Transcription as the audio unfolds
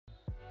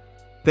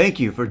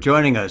Thank you for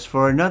joining us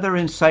for another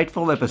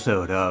insightful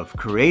episode of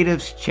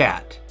Creatives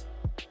Chat,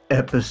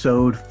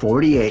 episode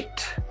 48,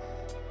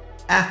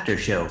 After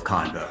Show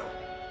Convo,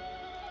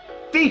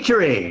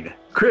 featuring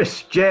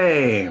Chris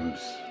James.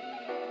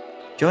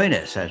 Join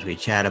us as we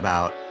chat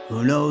about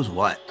who knows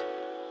what.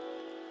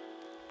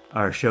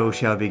 Our show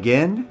shall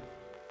begin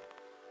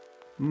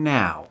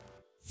now.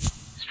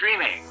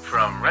 Streaming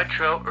from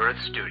Retro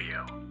Earth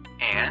Studio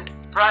and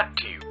brought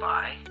to you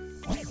by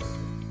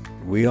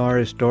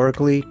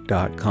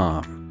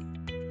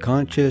WeAreHistorically.com,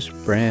 Conscious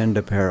Brand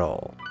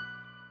Apparel,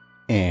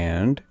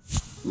 and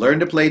Learn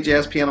to play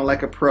jazz piano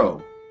like a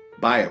pro,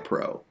 by a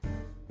pro,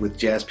 with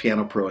Jazz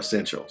Piano Pro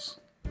Essentials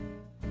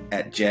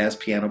at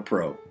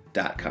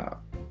jazzpianopro.com.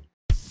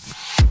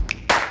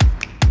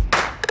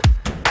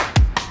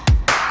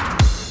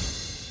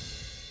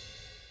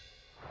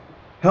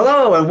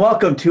 hello and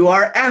welcome to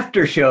our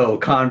after show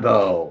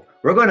convo.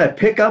 We're going to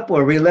pick up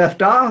where we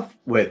left off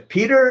with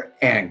Peter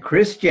and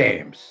Chris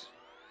James.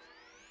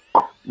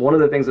 One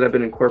of the things that I've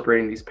been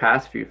incorporating these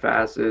past few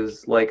fasts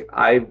is like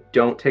I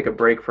don't take a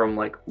break from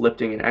like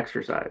lifting and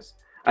exercise.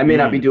 I may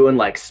not be doing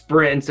like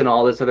sprints and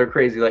all this other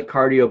crazy like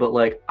cardio, but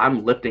like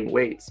I'm lifting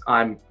weights.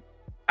 I'm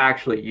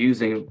actually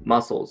using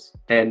muscles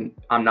and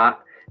I'm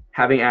not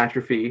having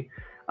atrophy.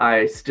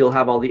 I still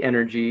have all the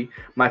energy.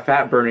 My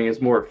fat burning is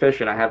more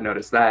efficient. I have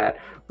noticed that,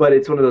 but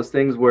it's one of those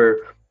things where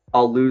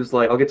I'll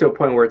get to a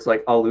point where it's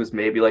like I'll lose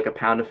maybe like a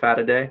pound of fat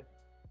a day,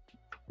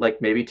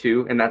 like maybe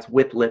two, and that's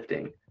with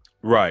lifting.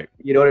 Right.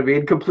 You know what I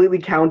mean? Completely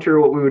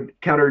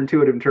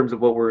counterintuitive in terms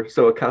of what we're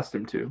so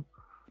accustomed to.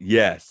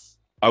 Yes.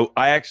 I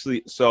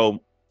actually,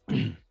 so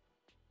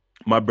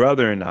my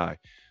brother and I,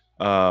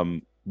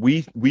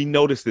 we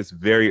noticed this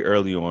very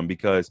early on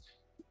because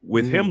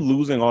with him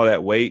losing all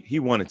that weight, he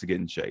wanted to get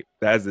in shape.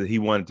 He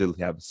wanted to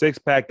have a six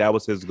pack. That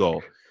was his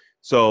goal.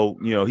 So,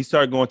 he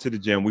started going to the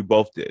gym. We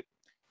both did.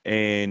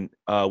 And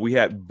we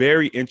had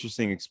very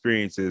interesting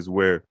experiences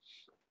where,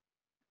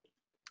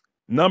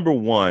 number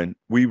one,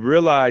 we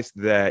realized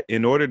that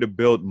in order to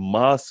build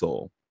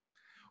muscle,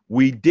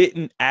 we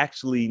didn't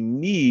actually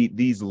need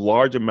these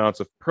large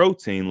amounts of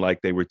protein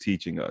like they were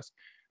teaching us.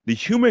 The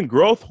human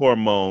growth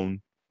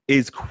hormone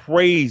is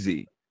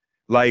crazy.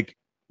 Like,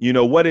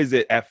 what is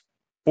it at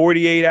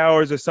 48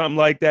 hours or something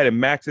like that? It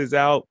maxes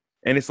out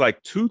and it's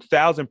like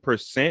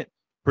 2,000%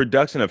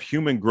 production of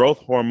human growth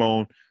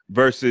hormone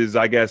versus,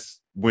 I guess,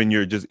 when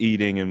you're just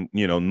eating and,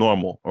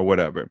 normal or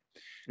whatever.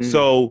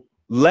 So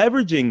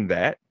leveraging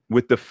that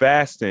with the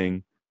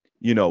fasting,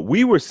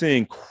 we were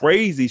seeing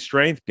crazy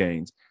strength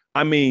gains.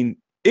 I mean,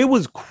 it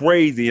was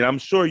crazy. And I'm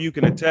sure you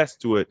can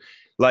attest to it,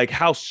 like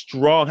how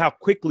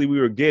quickly we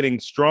were getting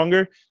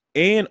stronger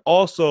and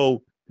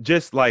also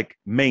just like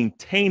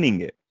maintaining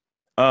it.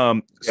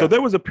 So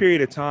there was a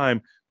period of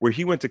time where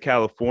he went to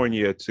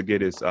California to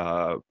get his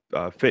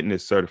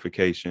fitness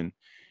certification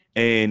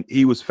and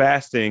he was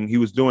fasting. He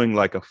was doing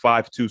like a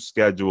 5-2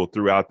 schedule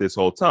throughout this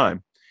whole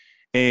time.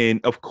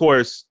 And of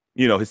course,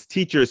 his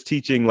teacher is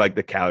teaching like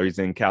the calories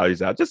in,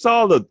 calories out, just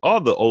all the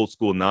old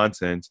school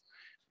nonsense.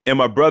 And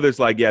my brother's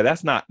like, yeah,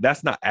 that's not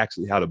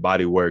actually how the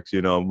body works.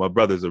 My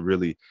brother's a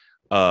really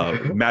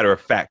matter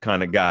of fact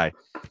kind of guy.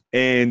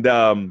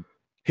 And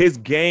his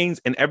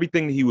gains and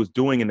everything that he was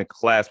doing in the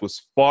class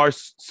was far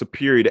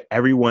superior to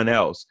everyone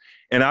else.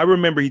 And I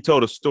remember he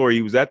told a story.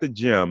 He was at the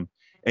gym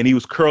and he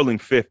was curling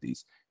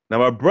 50s. Now,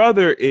 my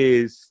brother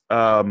is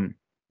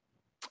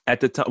at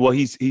the time, well,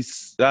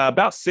 he's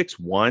about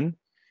 6'1".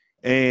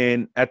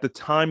 And at the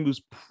time, he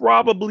was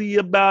probably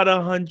about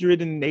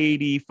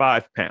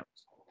 185 pounds.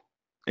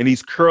 And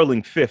he's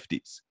curling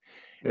 50s.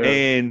 Yeah.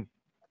 And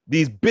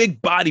these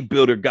big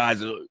bodybuilder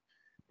guys are,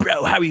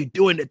 bro, how are you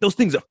doing that? Those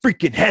things are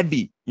freaking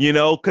heavy,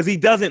 because he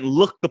doesn't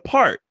look the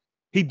part.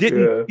 He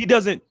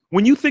doesn't,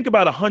 when you think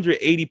about a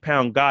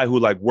 180-pound guy who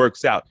like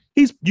works out,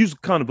 he's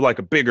kind of like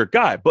a bigger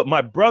guy. But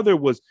my brother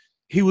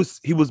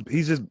he's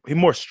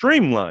more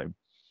streamlined.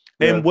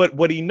 Yeah. And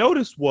what he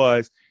noticed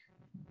was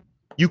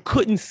you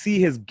couldn't see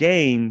his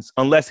gains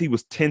unless he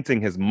was tensing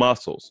his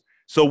muscles.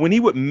 So when he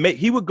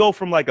would go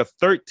from like a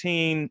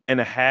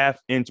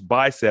 13.5-inch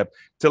bicep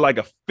to like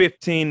a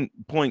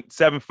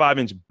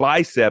 15.75-inch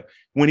bicep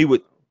when he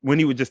would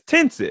just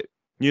tense it,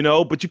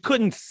 but you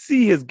couldn't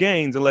see his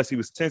gains unless he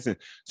was tensing.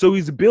 So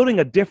he's building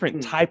a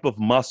different type of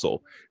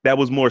muscle that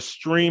was more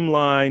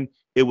streamlined.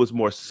 It was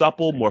more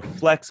supple, more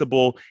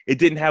flexible. It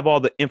didn't have all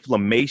the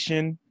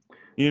inflammation,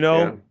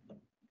 Yeah.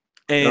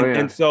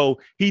 And so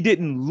he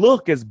didn't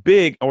look as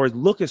big or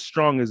look as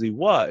strong as he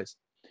was.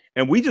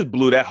 And we just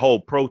blew that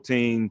whole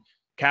protein,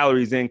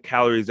 calories in,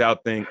 calories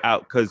out thing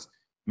out because,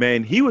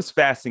 man, he was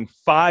fasting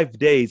 5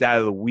 days out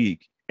of the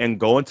week and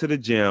going to the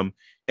gym.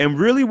 And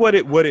really what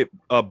it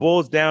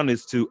boils down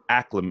is to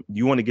acclimate.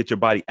 You want to get your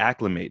body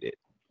acclimated,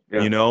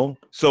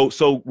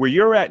 So where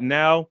you're at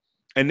now,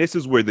 and this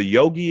is where the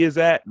yogi is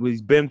at,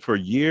 he's been for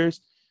years.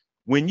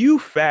 When you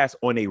fast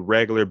on a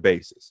regular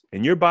basis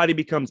and your body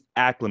becomes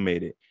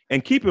acclimated,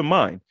 and keep in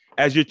mind,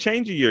 as you're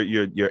changing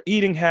your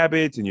eating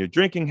habits and your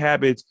drinking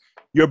habits,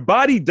 your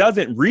body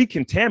doesn't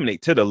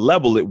recontaminate to the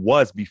level it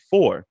was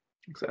before.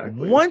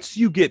 Exactly. Once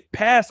you get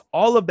past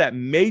all of that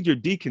major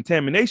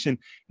decontamination,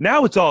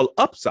 now it's all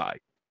upside,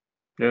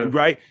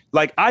 right?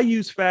 Like I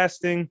use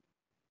fasting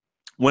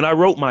when I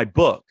wrote my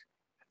book.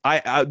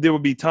 There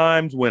would be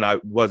times when I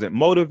wasn't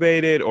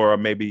motivated, or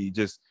maybe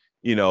just,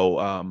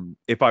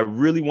 if I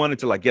really wanted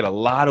to like get a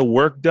lot of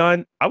work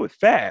done, I would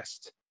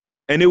fast,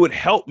 and it would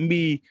help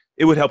me.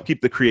 It would help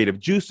keep the creative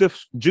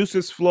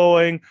juices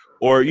flowing,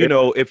 or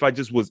if I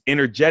just was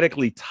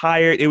energetically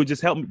tired, it would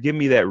just help give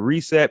me that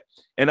reset.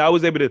 And I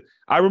was able to.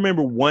 I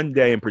remember one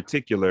day in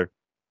particular,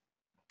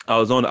 I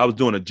was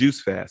doing a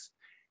juice fast,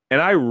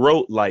 and I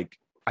wrote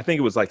I think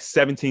it was like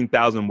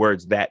 17,000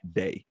 words that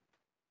day.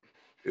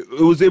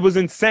 It was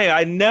insane.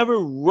 I never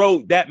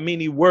wrote that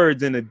many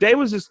words in a day. It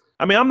was just,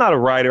 I mean, I'm not a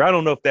writer. I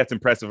don't know if that's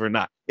impressive or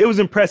not. It was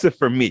impressive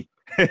for me.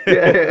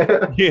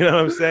 Yeah. You know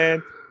what I'm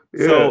saying?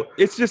 Yeah. So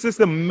it's just this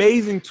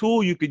amazing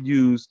tool you could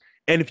use.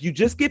 And if you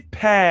just get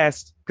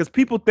past, because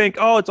people think,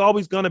 oh, it's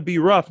always going to be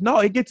rough. No,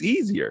 it gets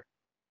easier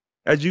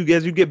as you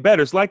get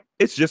better.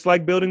 It's just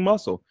like building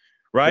muscle,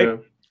 right? Yeah.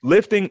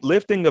 Lifting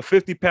a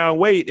 50-pound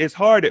weight is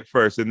hard at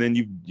first. And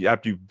then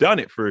after you've done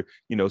it for,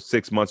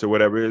 6 months or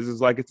whatever, it's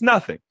like, it's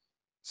nothing.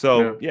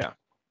 So, yeah.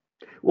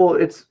 Well,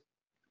 it's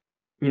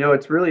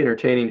really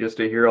entertaining just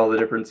to hear all the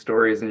different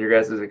stories and your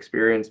guys'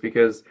 experience,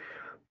 because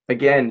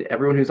again,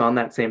 everyone who's on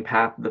that same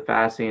path of the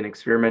fasting and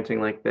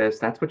experimenting like this,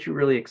 that's what you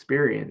really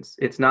experience.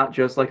 It's not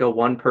just like a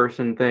one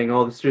person thing.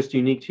 Oh, this is just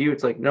unique to you.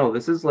 It's like, no,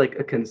 this is like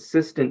a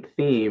consistent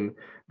theme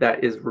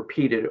that is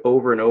repeated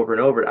over and over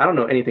and over. I don't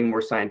know anything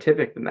more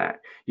scientific than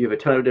that. You have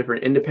a ton of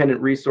different independent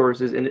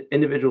resources and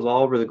individuals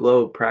all over the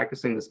globe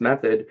practicing this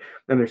method,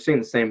 and they're seeing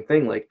the same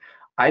thing. Like,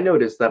 I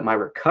noticed that my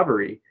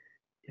recovery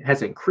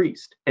has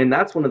increased, and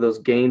that's one of those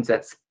gains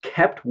that's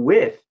kept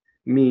with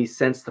me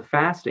since the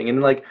fasting.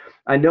 And like,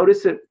 I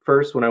noticed it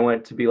first when I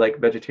went to be like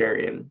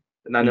vegetarian,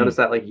 and I noticed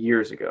that like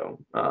years ago,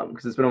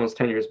 because it's been almost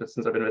 10 years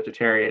since I've been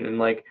vegetarian. And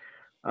like,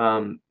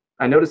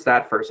 I noticed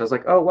that first. I was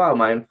like, oh wow,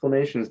 my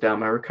inflammation's down,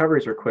 my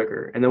recoveries are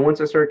quicker. And then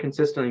once I started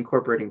consistently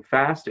incorporating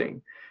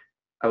fasting,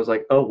 I was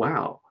like, oh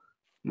wow,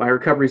 my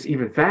recovery's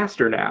even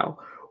faster now.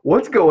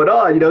 What's going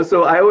on?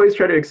 So I always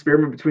try to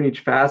experiment between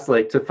each fast,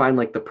 like to find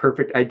like the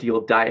perfect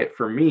ideal diet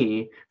for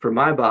me, for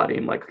my body.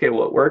 I'm like, okay,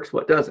 what works,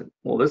 what doesn't?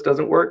 Well, this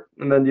doesn't work.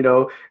 And then,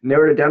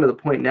 narrowed it down to the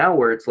point now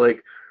where it's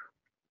like,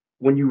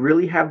 when you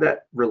really have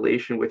that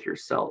relation with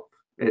yourself,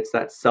 and it's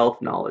that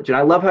self-knowledge. And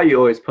I love how you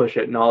always push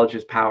it, knowledge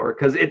is power,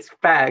 because it's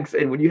facts.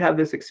 And when you have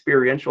this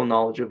experiential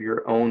knowledge of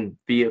your own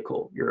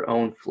vehicle, your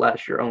own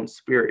flesh, your own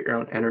spirit, your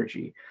own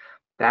energy,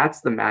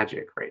 that's the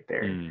magic right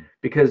there.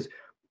 Because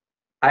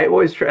I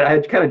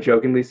kind of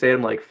jokingly say,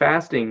 I'm like,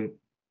 fasting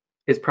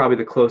is probably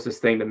the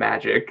closest thing to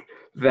magic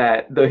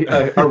that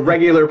a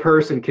regular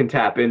person can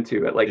tap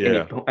into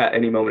at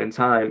any moment in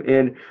time.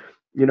 And,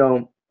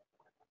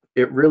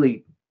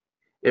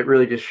 it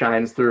really just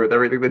shines through with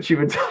everything that you've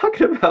been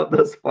talking about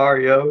thus far,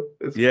 yo.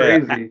 It's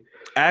crazy.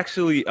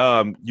 Actually,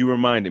 you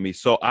reminded me.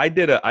 So I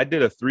did a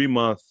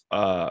 3-month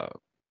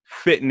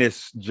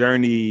fitness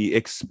journey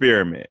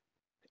experiment,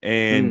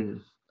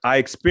 and I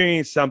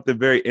experienced something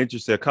very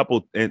interesting.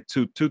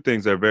 Two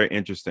things that are very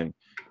interesting.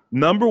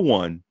 Number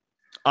one,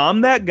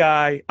 I'm that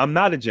guy. I'm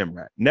not a gym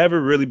rat. Never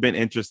really been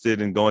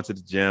interested in going to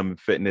the gym and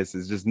fitness.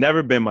 It's just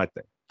never been my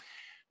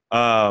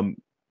thing.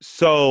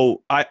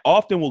 So I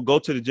often will go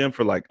to the gym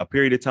for like a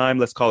period of time.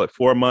 Let's call it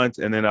 4 months,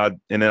 and then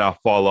I'll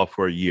fall off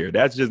for a year.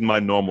 That's just my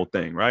normal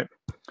thing, right?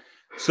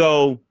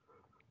 So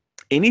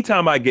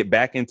anytime I get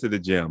back into the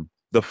gym,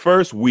 the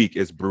first week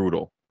is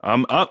brutal.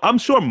 I'm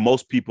sure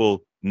most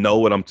people know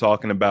what I'm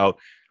talking about.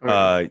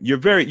 You're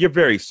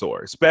very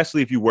sore,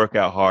 especially if you work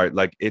out hard.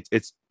 Like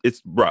it's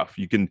rough.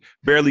 You can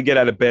barely get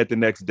out of bed the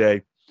next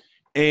day.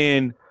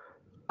 And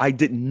I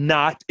did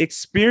not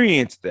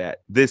experience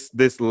that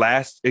this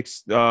last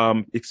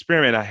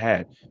experiment I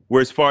had,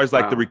 where as far as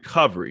like the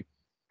recovery,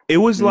 it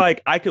was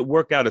like I could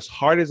work out as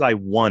hard as I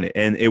wanted.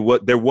 And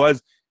there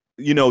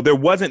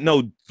wasn't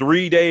no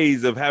 3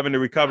 days of having to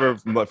recover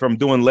from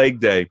doing leg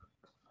day.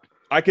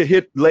 I could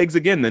hit legs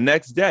again the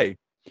next day.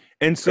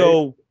 And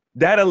so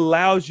that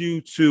allows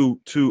you to,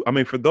 I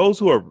mean, for those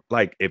who are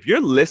like, if you're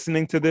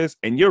listening to this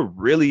and you're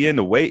really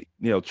into weight,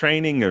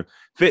 training or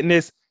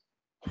fitness,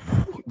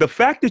 the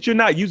fact that you're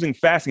not using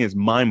fasting is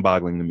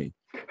mind-boggling to me,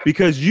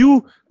 because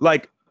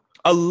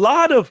a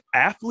lot of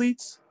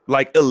athletes,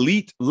 like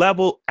elite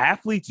level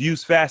athletes,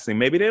 use fasting.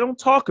 Maybe they don't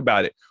talk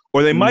about it,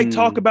 or they might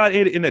talk about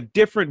it in a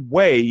different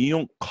way. You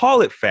don't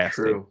call it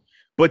fasting,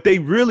 but they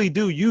really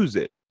do use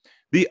it.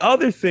 The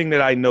other thing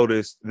that I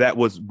noticed that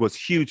was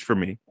huge for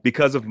me,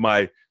 because of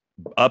my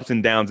ups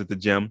and downs at the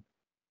gym,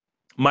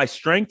 my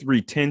strength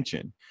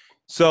retention.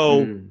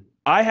 So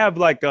I have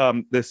like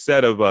this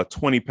set of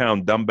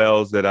 20-pound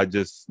dumbbells that I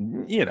just,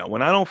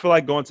 when I don't feel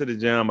like going to the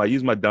gym, I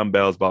use my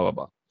dumbbells, blah, blah,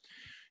 blah.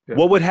 Yeah.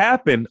 What would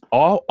happen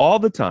all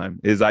the time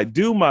is I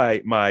do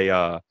my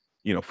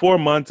 4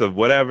 months of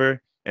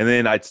whatever, and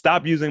then I'd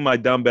stop using my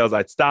dumbbells.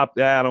 I'd stop,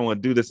 I don't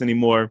want to do this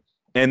anymore.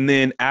 And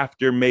then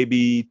after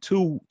maybe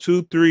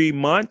 2-3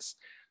 months,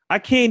 I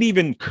can't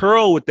even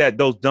curl with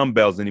those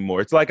dumbbells anymore.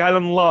 It's like I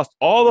done lost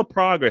all the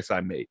progress I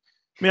made.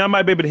 I mean, I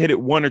might be able to hit it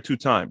 1 or 2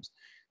 times.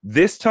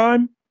 This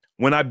time,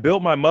 when I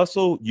built my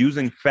muscle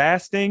using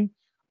fasting,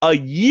 a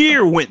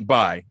year went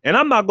by. And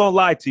I'm not going to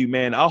lie to you,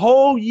 man. A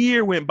whole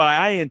year went by.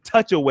 I didn't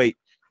touch a weight,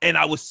 and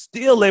I was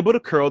still able to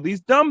curl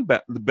these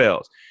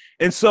dumbbells.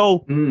 And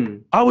so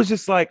I was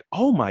just like,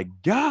 oh, my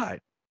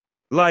God.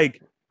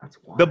 Like, that's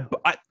wild.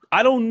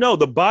 I don't know.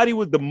 The body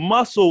with the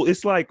muscle,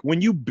 it's like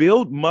when you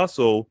build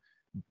muscle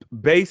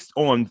based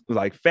on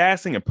like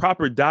fasting and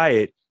proper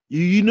diet,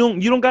 you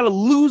don't got to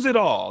lose it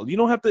all. You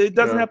don't have to, it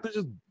doesn't have to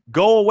just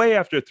go away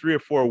after 3 or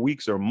 4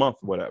 weeks or a month,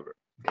 whatever.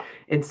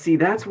 And see,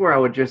 that's where I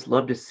would just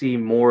love to see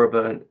more of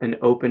an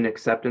open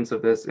acceptance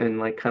of this in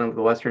like kind of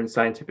the Western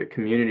scientific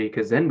community,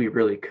 because then we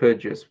really could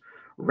just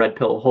red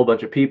pill a whole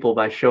bunch of people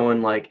by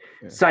showing like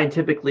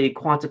scientifically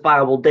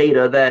quantifiable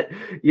data that,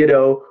 you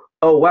know,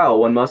 oh wow,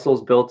 when muscle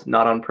is built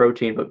not on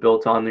protein but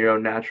built on your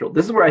own natural.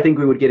 This is where I think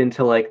we would get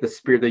into like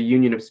the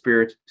union of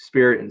spirit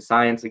and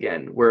science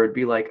again, where it'd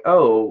be like,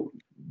 oh,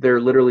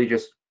 they're literally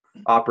just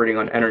operating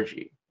on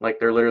energy. Like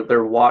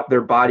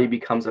their body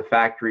becomes a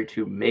factory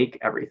to make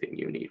everything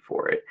you need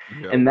for it.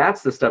 Yeah. And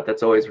that's the stuff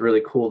that's always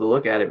really cool to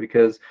look at it,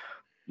 because,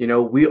 you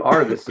know, we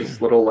are this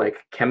little like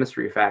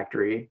chemistry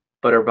factory,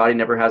 but our body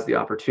never has the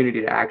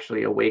opportunity to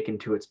actually awaken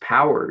to its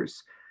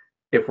powers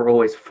if we're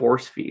always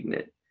force feeding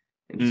it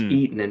and just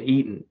eating and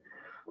eating.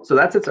 So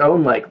that's its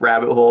own like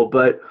rabbit hole.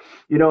 But,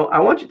 you know, I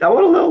want to know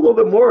a little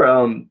bit more.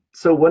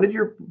 So when did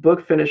your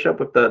book finish up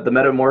with the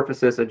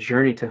Metamorphosis, A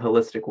Journey to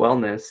Holistic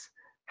Wellness?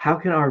 How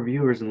can our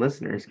viewers and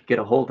listeners get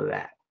a hold of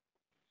that?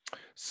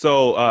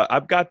 So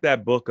I've got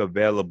that book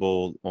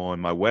available on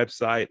my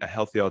website,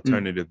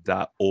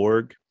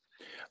 ahealthyalternative.org.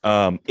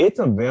 It's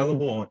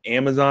available on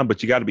Amazon,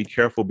 but you got to be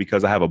careful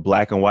because I have a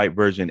black and white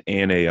version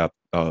and a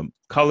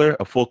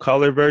full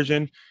color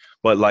version.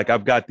 But like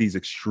I've got these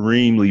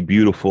extremely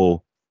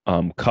beautiful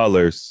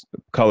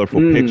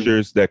colorful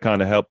pictures that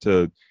kind of help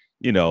to,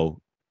 you know,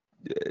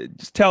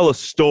 just tell a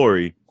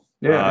story.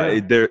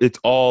 It's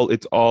all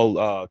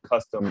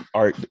custom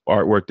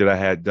artwork that I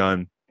had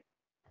done.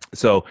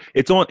 So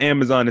it's on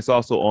Amazon. It's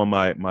also on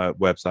my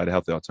website,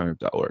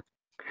 healthyalternative.org.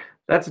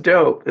 That's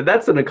dope.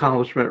 That's an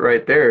accomplishment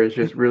right there, is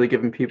just really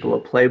giving people a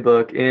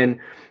playbook. And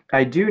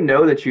I do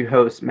know that you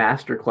host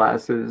master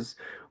classes.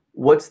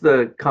 What's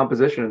the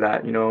composition of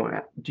that? You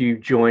know, do you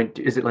join?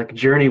 Is it like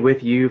Journey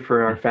with You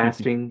for our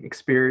fasting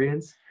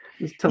experience?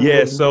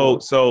 Yeah. So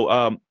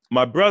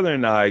my brother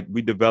and I,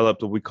 we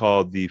developed what we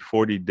call the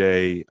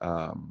 40-day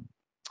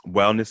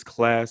wellness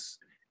class,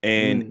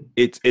 and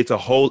it's a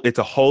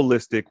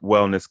holistic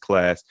wellness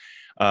class.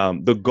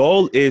 The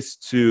goal is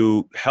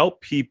to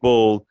help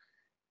people.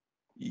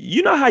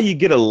 You know how you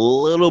get a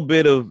little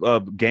bit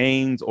of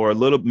gains or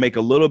make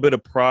a little bit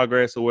of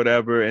progress or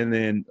whatever, and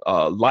then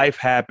life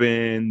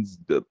happens,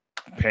 the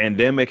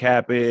pandemic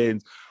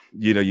happens,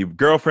 you know, your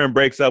girlfriend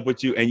breaks up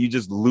with you, and you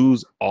just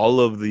lose all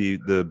of the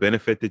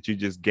benefit that you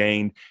just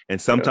gained, and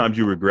sometimes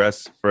you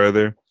regress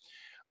further.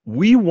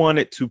 We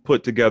wanted to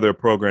put together a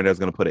program that's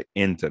going to put an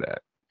end to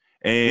that.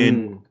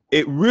 And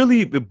it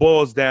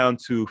boils down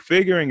to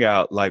figuring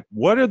out, like,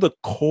 what are the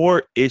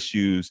core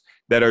issues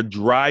that are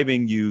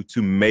driving you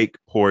to make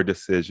poor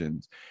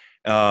decisions?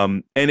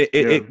 And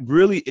it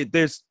really,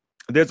 there's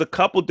a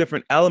couple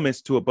different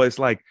elements to it, but it's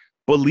like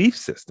belief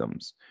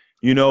systems,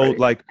 you know,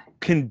 like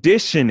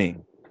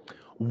conditioning.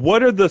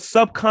 What are the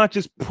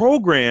subconscious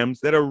programs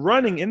that are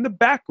running in the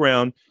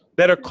background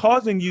that are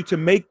causing you to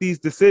make these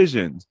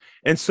decisions?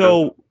 And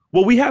so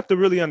what we have to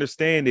really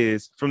understand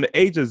is, from the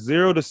age of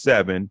 0 to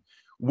 7,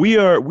 we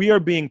are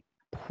being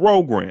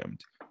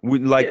programmed.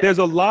 There's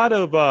a lot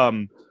of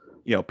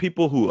you know,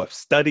 people who have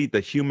studied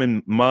the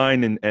human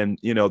mind, and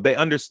you know, they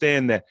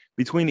understand that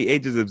between the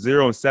ages of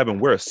 0 and 7,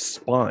 we're a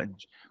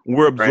sponge.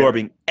 We're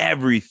absorbing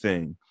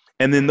everything,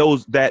 and then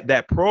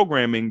that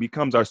programming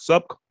becomes our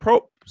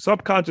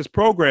subconscious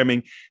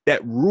programming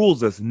that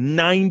rules us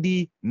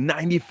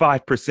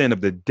 95%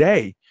 of the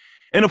day.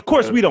 And of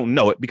course, we don't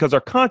know it, because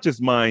our conscious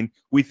mind,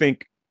 we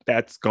think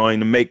that's going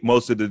to make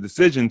most of the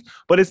decisions,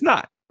 but it's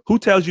not. Who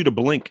tells you to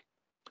blink?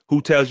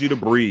 Who tells you to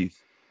breathe?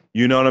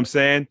 You know what I'm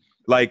saying?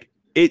 Like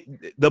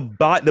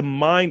the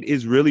mind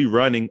is really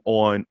running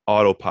on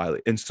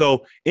autopilot. And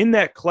so in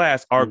that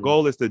class, our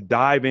goal is to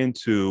dive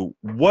into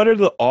what are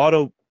the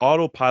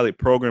autopilot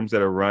programs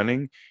that are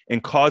running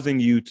and causing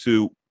you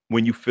to,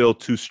 when you feel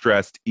too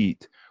stressed,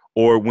 eat,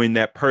 or when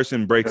that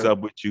person breaks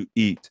up with you,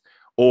 eat,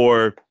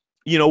 or,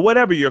 you know,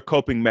 whatever your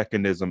coping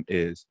mechanism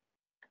is.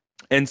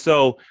 And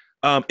so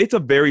it's a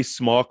very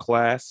small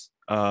class.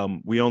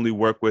 We only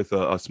work with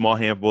a small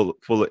handful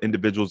of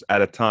individuals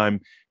at a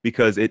time,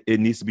 because it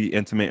needs to be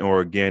intimate and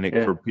organic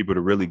for people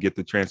to really get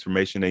the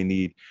transformation they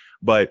need.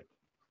 But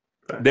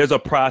there's a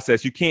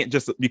process. You can't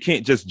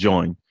just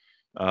join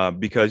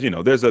because, you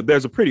know, there's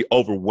a pretty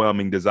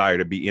overwhelming desire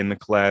to be in the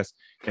class.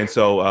 And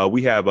so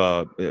we have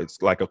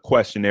it's like a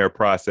questionnaire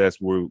process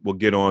where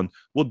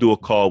we'll do a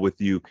call with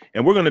you,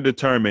 and we're going to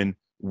determine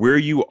where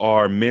you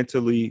are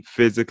mentally,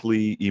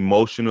 physically,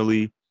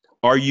 emotionally,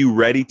 are you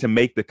ready to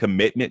make the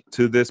commitment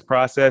to this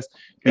process?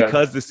 Yeah.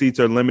 Because the seats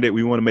are limited,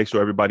 we want to make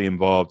sure everybody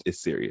involved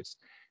is serious.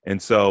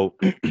 And so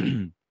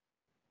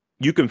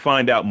you can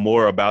find out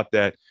more about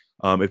that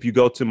if you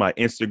go to my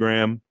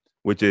Instagram,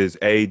 which is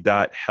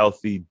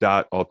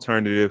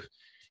a.healthy.alternative.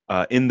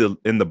 In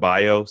the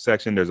bio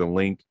section, there's a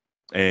link,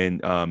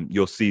 and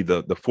you'll see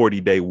the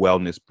 40-day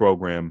wellness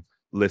program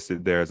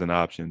listed there as an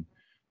option.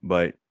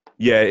 But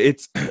yeah,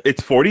 it's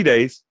 40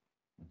 days.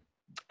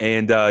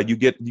 And you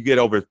get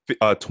over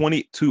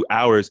 22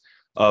 hours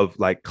of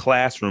like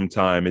classroom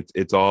time.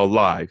 It's all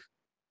live,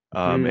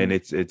 and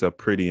it's a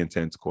pretty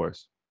intense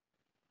course.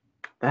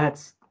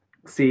 That's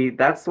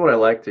what I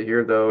like to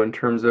hear, though, in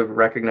terms of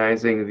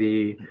recognizing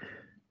the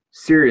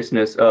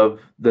seriousness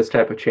of this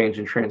type of change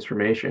and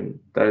transformation.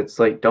 That it's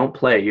like, don't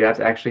play. You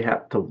actually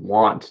have to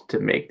want to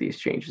make these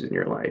changes in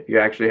your life. You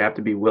actually have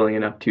to be willing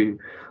enough to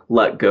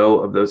let go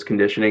of those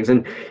conditionings.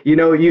 And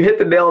you hit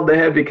the nail on the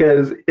head,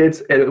 because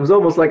it was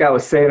almost like I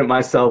was saying it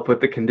myself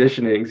with the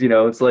conditionings.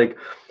 It's like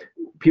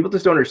people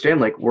just don't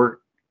understand, like,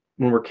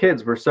 when we're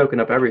kids, we're soaking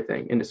up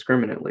everything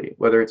indiscriminately,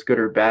 whether it's good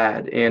or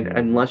bad. And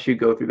unless you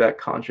go through that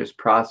conscious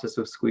process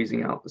of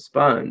squeezing out the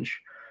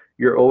sponge,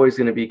 you're always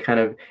going to be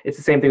it's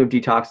the same thing with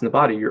detoxing the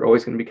body. You're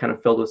always going to be kind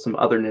of filled with some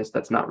otherness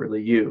that's not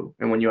really you.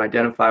 And when you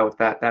identify with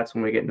that, that's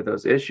when we get into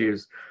those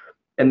issues.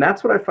 And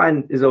that's what I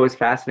find is always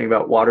fascinating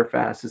about water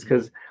fast, is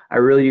because I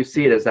really do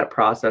see it as that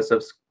process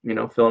of,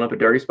 filling up a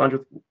dirty sponge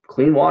with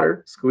clean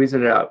water,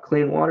 squeezing it out,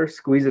 clean water,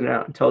 squeezing it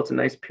out until it's a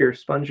nice pure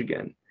sponge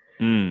again.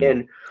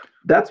 And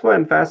that's why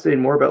I'm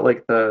fascinated more about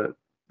like the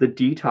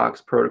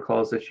detox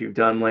protocols that you've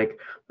done. Like,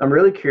 I'm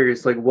really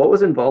curious, like, what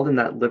was involved in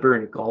that liver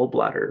and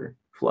gallbladder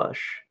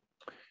flush?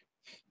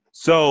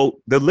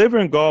 So the liver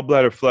and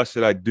gallbladder flush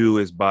that I do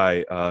is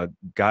by a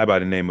guy by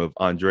the name of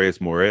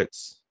Andreas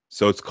Moritz.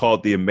 So it's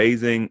called the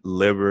Amazing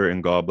Liver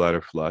and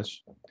Gallbladder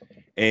Flush.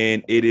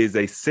 And it is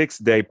a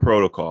 6-day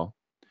protocol.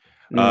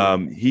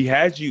 He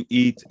has you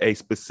eat a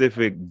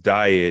specific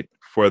diet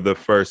for the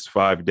first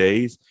 5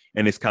 days,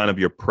 and it's kind of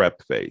your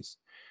prep phase.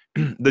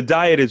 The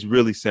diet is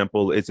really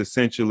simple. It's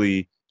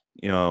essentially,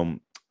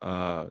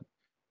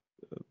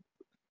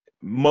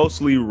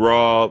 mostly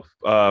raw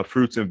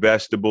fruits and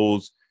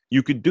vegetables.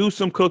 You could do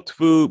some cooked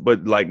food,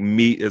 but like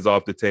meat is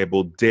off the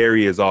table.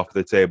 Dairy is off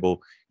the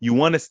table. You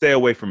want to stay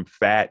away from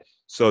fat.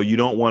 So you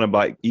don't want to,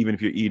 like, even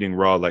if you're eating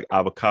raw, like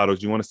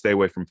avocados, you want to stay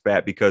away from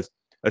fat, because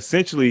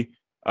essentially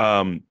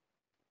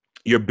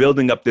you're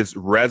building up this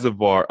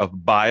reservoir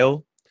of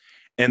bile.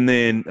 And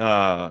then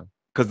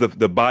because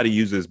the body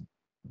uses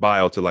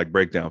bile to like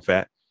break down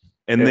fat.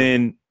 And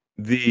then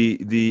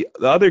the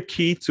other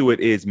key to it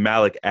is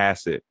malic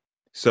acid.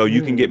 So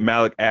you can get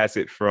malic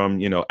acid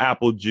from,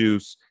 apple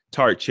juice,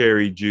 tart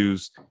cherry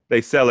juice.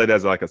 They sell it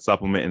as like a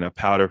supplement in a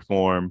powder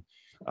form.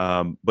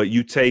 But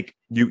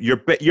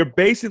you're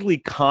basically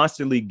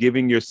constantly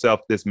giving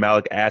yourself this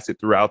malic acid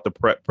throughout the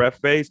prep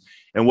phase.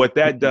 And what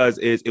that does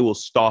is it will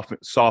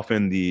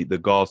soften the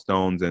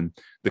gallstones and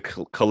the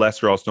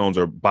cholesterol stones,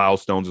 or bile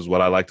stones is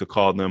what I like to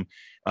call them.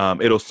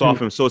 It'll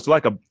soften. So it's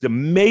like the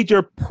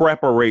major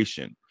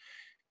preparation.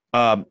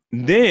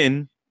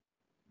 Then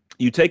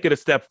you take it a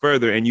step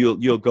further, and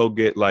you'll go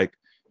get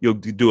you'll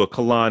do a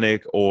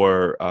colonic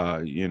or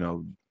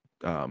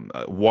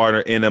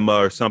water enema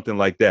or something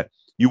like that.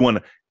 You want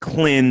to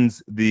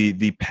cleanse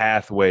the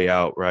pathway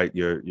out, right?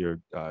 Your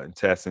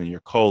intestine,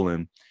 your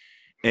colon,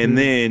 and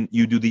then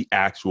you do the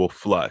actual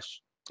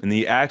flush. And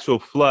the actual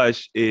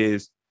flush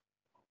is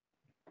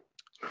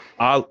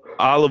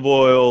olive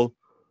oil,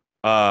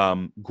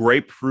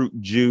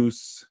 grapefruit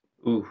juice.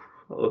 Ooh.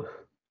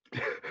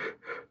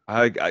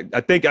 I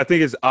think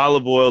it's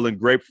olive oil and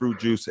grapefruit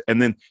juice,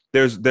 and then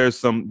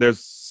there's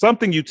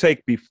something you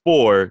take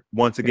before,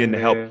 once again, to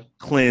help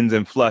cleanse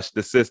and flush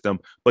the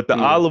system. But the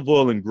olive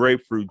oil and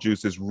grapefruit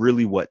juice is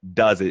really what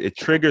does it. It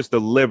triggers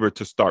the liver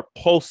to start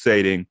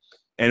pulsating,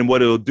 and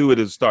what it'll do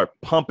is start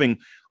pumping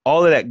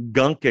all of that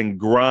gunk and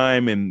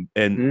grime and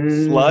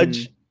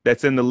sludge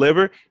that's in the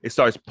liver. It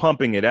starts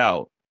pumping it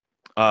out,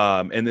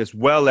 and as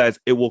well as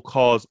it will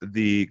cause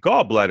the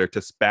gallbladder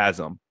to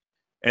spasm.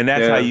 And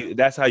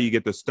that's how you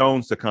get the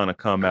stones to kind of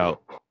come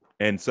out.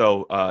 And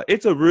so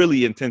it's a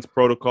really intense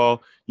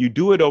protocol. You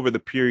do it over the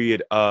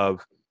period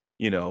of,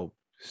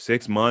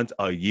 6 months,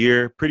 a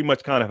year, pretty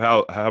much kind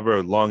of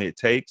however long it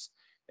takes.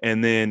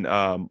 And then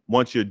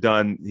once you're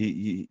done,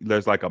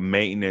 there's like a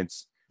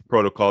maintenance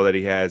protocol that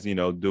he has,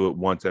 do it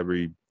once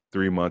every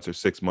 3 months or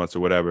 6 months or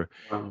whatever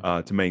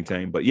to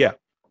maintain. But yeah,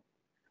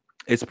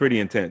 it's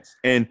pretty intense.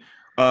 And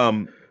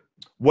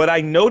what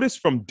I noticed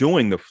from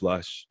doing the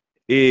flush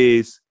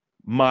is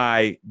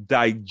my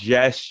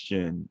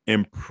digestion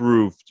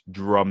improved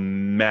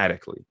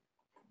dramatically.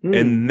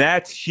 And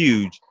that's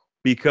huge,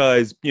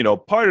 because,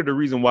 part of the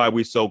reason why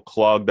we're so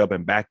clogged up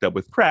and backed up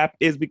with crap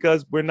is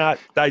because we're not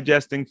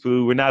digesting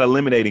food. We're not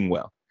eliminating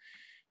well.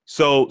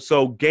 So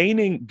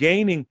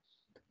gaining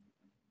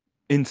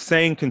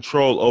insane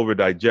control over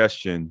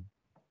digestion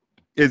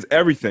is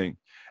everything.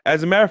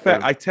 As a matter of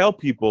fact, I tell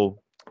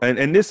people,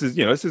 and this is,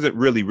 this isn't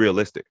really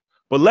realistic,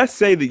 But let's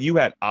say that you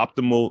had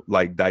optimal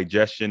like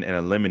digestion and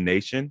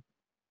elimination,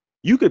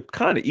 you could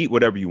kind of eat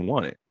whatever you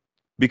wanted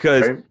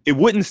because Right. it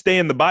wouldn't stay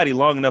in the body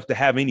long enough to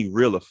have any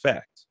real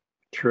effect.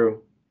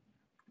 True.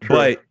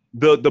 But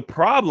the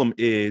problem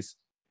is,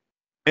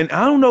 and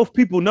I don't know if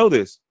people know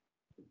this,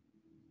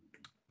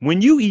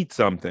 when you eat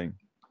something,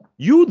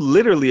 you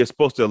literally are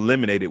supposed to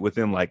eliminate it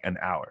within like an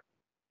hour.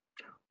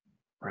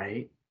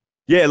 Right.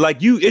 Yeah, like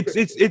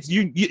it's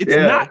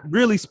Yeah. not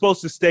really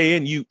supposed to stay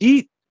in. You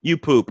eat, you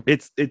poop.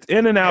 It's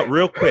in and out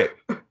real quick.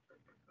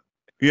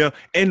 You know,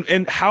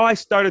 and how I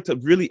started to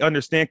really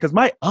understand, because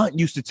my aunt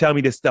used to tell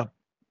me this stuff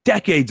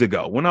decades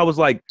ago. When I was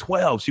like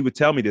 12, she would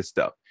tell me this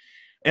stuff.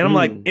 And I'm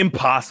like,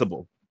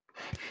 impossible.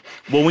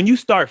 Well, when you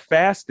start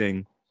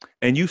fasting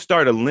and you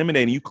start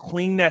eliminating, you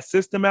clean that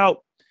system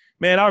out,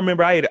 man, I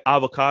remember I ate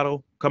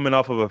avocado coming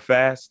off of a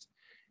fast,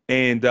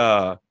 and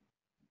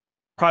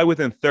probably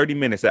within 30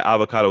 minutes that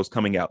avocado was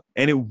coming out.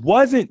 And it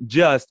wasn't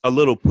just a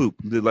little poop,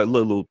 like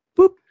little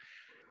poop.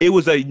 It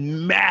was a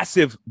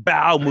massive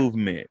bowel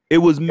movement. It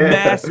was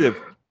massive.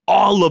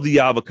 All of the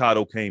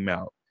avocado came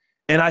out.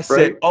 And I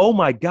said, oh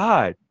my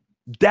God,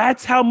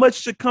 that's how much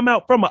should come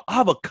out from an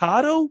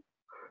avocado?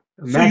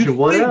 Imagine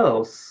what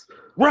else?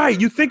 Right.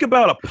 You think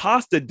about a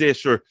pasta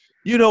dish or,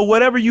 you know,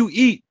 whatever you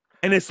eat.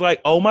 And it's like,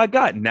 oh my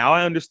God, now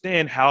I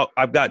understand how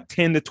I've got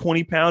 10 to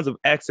 20 pounds of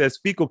excess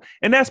fecal.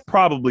 And that's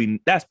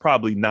probably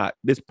not,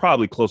 it's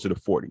probably closer to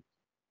 40.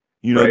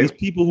 You know, these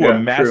people who are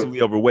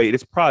massively overweight,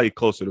 it's probably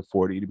closer to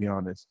 40, to be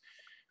honest.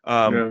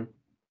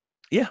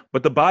 Yeah,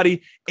 but the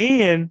body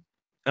and,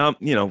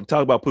 you know,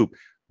 talk about poop.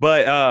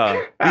 But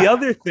the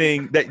other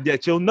thing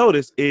that you'll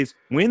notice is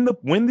when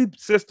the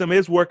system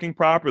is working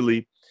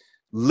properly,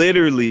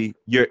 literally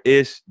your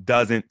ish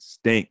doesn't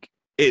stink.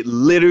 It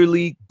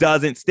literally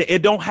doesn't stink.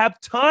 It don't have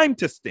time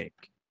to stink.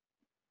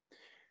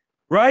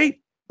 Right?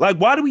 Like,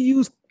 why do we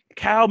use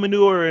cow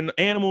manure and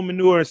animal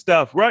manure and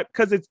stuff? Right?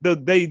 Because it's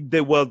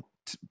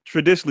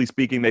traditionally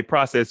speaking, they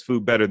process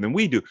food better than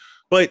we do.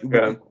 But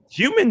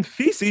human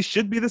feces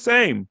should be the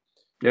same.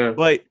 Yeah.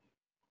 But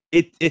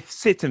it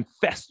sits and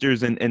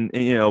festers and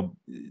you know,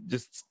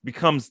 just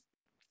becomes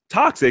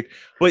toxic.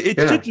 But it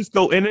should just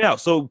go in and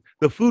out. So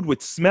the food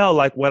would smell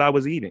like what I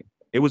was eating.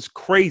 It was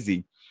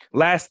crazy.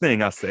 Last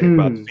thing I'll say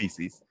about the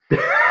feces.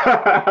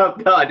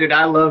 No, dude,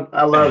 I love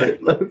it.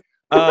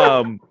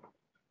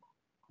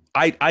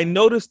 I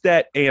noticed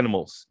that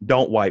animals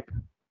don't wipe,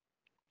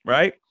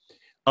 right?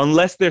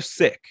 Unless they're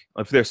sick.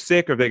 If they're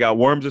sick or if they got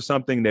worms or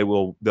something,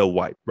 they'll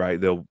wipe,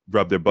 right? They'll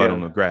rub their butt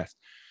on the grass.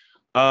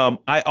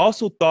 I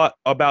also thought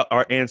about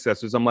our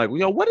ancestors. I'm like, you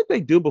know, what did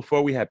they do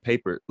before we had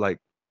paper, like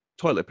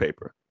toilet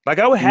paper? Like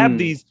I would have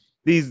these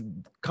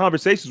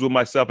conversations with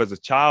myself as a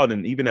child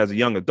and even as a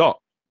young adult.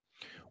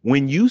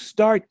 When you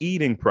start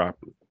eating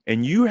properly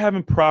and you're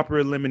having proper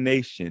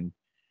elimination,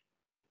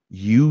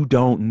 you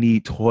don't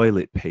need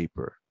toilet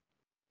paper.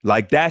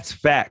 Like that's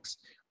facts.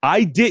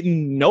 I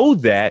didn't know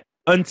that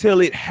until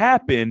it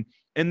happened.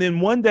 And then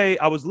one day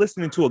I was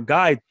listening to a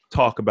guy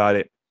talk about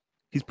it.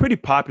 He's pretty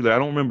popular. I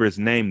don't remember his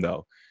name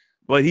though,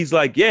 but he's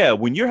like, yeah,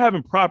 when you're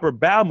having proper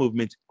bowel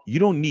movements, you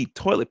don't need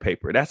toilet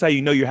paper. That's how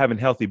you know you're having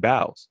healthy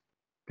bowels.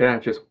 Yeah,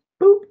 just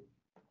boop.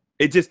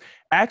 It's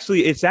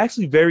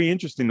actually very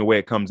interesting the way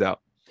it comes out.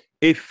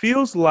 It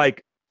feels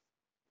like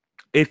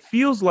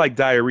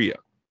diarrhea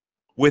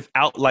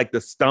without like the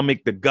stomach,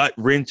 the gut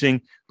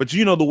wrenching, but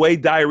you know, the way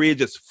diarrhea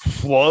just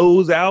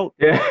flows out.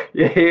 Yeah.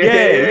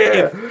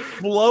 It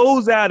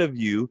flows out of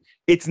you.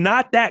 It's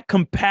not that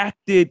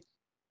compacted,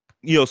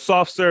 you know,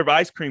 soft serve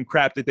ice cream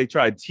crap that they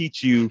try to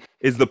teach you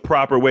is the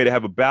proper way to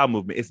have a bowel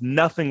movement. It's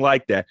nothing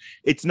like that.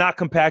 It's not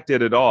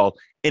compacted at all.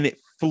 And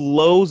it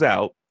flows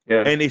out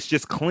and it's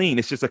just clean.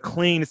 It's just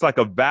it's like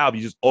a valve.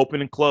 You just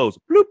open and close.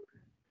 Bloop.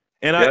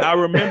 And I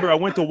remember I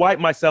went to wipe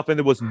myself and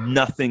there was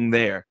nothing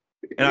there.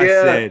 And I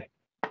said,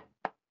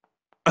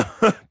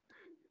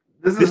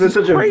 this is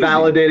such crazy. A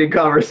validating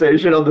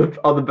conversation on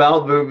the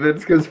bowel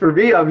movements. Because for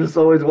me, I'm just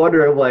always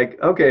wondering,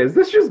 like, okay, is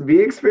this just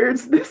me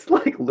experiencing this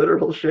like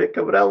literal shit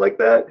coming out like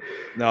that?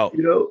 No,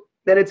 you know,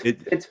 then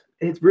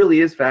it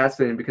really is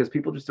fascinating because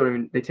people just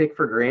they take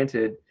for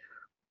granted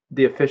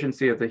the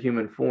efficiency of the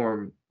human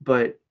form.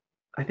 But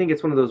I think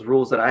it's one of those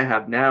rules that I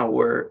have now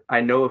where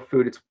I know if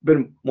food, it's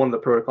been one of the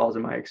protocols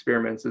in my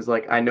experiments is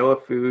like, I know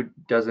if food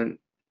doesn't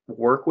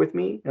work with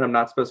me and I'm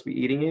not supposed to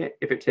be eating it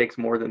if it takes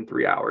more than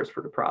 3 hours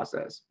for the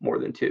process, more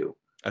than 2.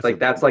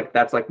 That's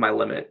like my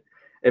limit.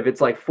 If it's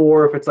like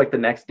 4, if it's like the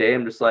next day,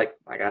 I'm just like,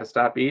 I gotta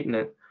stop eating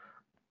it.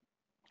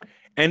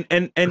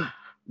 And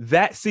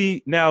that,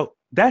 see, now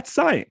that's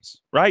science,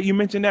 right? You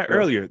mentioned that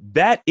earlier.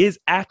 That is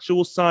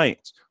actual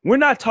science. We're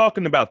not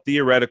talking about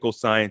theoretical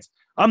science.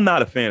 I'm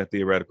not a fan of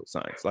theoretical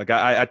science. Like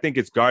I think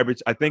it's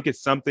garbage. I think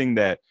it's something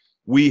that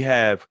we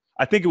have.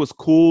 I think it was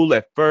cool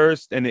at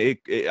first, and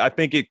I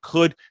think it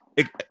could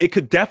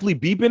definitely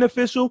be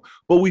beneficial.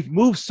 But we've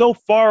moved so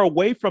far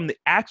away from the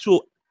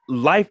actual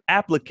life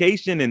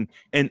application and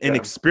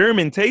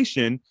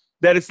experimentation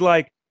that it's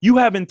like you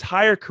have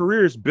entire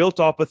careers built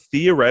off of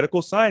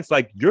theoretical science.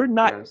 Like you're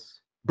not,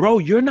 bro.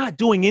 You're not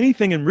doing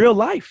anything in real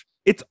life.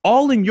 It's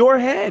all in your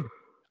head.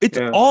 It's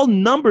all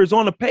numbers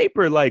on a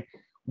paper. Like,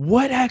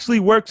 what actually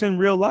works in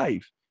real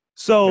life?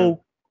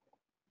 So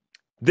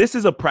this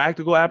is a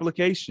practical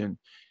application.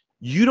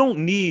 You don't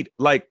need,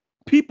 like,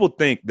 people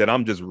think that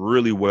I'm just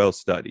really well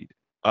studied.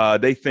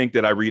 They think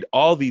that I read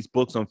all these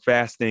books on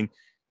fasting.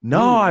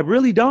 No, I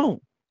really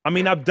don't. I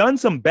mean, I've done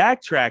some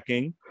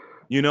backtracking,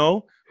 you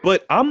know,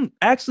 but I'm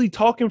actually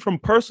talking from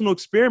personal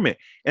experiment.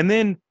 And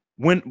then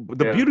when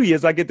the beauty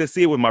is I get to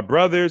see it with my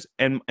brothers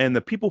and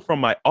the people from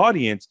my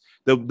audience,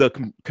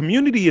 the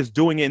community is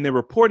doing it and they're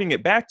reporting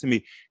it back to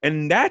me.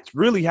 And that's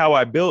really how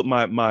I built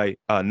my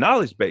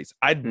knowledge base.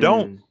 I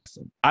don't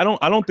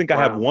think I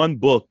have one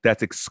book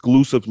that's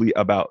exclusively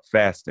about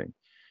fasting,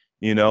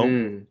 you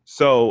know?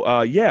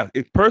 So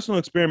personal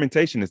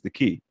experimentation is the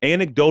key.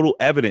 Anecdotal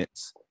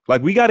evidence.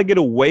 Like, we got to get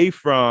away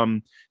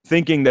from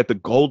thinking that the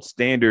gold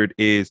standard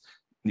is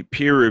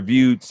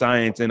peer-reviewed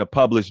science in a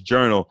published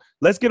journal.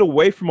 Let's get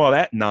away from all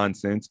that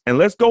nonsense and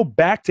let's go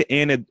back to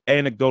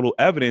anecdotal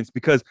evidence,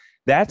 because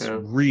that's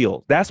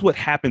real. That's what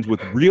happens with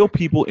real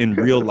people in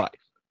real life.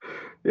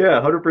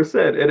 Yeah,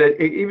 100%. And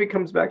it even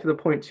comes back to the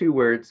point too,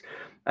 where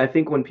I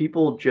think when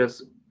people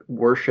just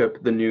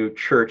worship the new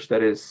church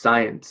that is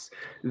science,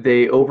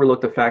 they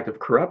overlook the fact of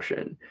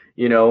corruption.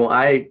 You know,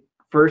 I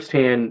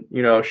firsthand,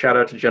 you know, shout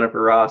out to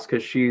Jennifer Ross,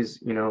 because she's,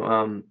 you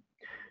know,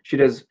 she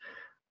does,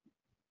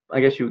 I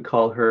guess you would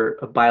call her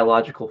a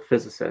biological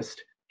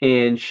physicist.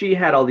 And she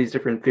had all these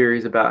different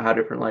theories about how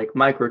different, like,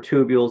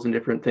 microtubules and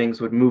different things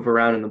would move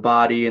around in the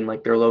body and,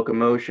 like, their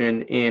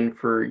locomotion. And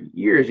for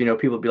years, you know,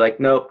 people would be like,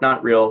 nope,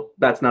 not real.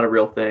 That's not a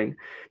real thing.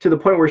 To the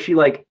point where she,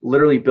 like,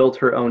 literally built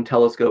her own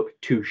telescope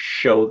to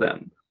show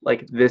them,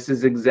 like, this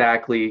is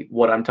exactly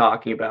what I'm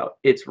talking about.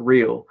 It's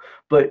real.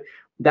 But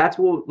that's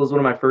what was one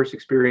of my first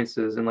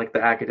experiences in, like,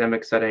 the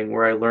academic setting,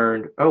 where I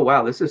learned, oh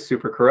wow, this is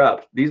super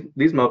corrupt. These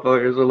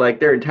motherfuckers are, like,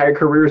 their entire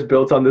career is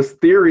built on this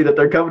theory that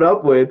they're coming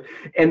up with,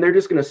 and they're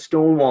just going to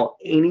stonewall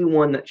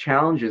anyone that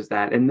challenges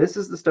that. And this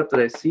is the stuff that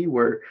I see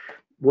where,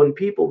 when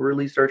people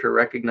really start to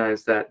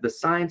recognize that the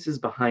science is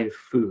behind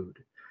food,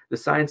 the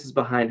science is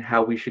behind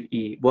how we should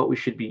eat, what we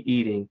should be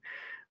eating,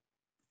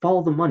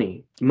 follow the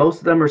money. Most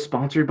of them are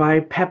sponsored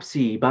by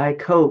Pepsi, by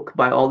Coke,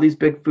 by all these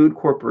big food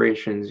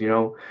corporations. You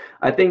know,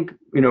 I think,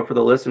 you know, for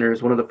the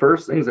listeners, one of the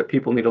first things that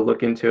people need to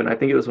look into, and I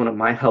think it was one of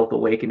my health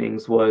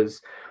awakenings,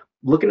 was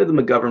looking at the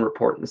McGovern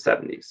report in the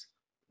 70s.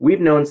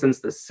 We've known since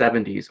the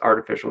 70s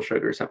artificial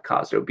sugars have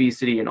caused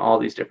obesity and all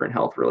these different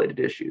health related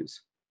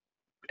issues.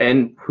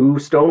 And who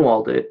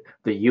stonewalled it?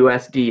 The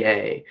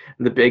USDA,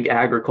 the big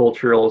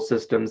agricultural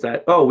systems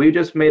that, oh, we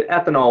just made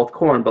ethanol with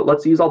corn, but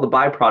let's use all the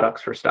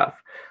byproducts for stuff.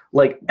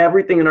 Like,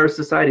 everything in our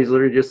society is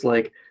literally just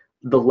like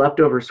the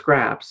leftover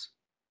scraps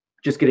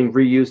just getting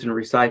reused and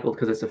recycled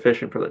because it's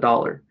efficient for the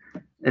dollar.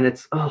 And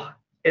it's,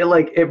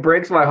 it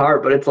breaks my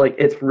heart, but it's like,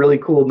 it's really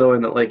cool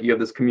knowing that, like, you have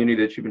this community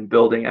that you've been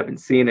building. I've been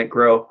seeing it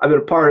grow. I've been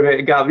a part of it.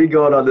 It got me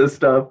going on this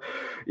stuff,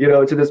 you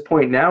know, to this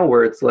point now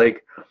where it's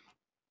like,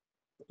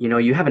 you know,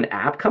 you have an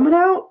app coming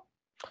out.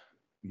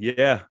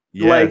 Yeah.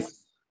 Yes. Like,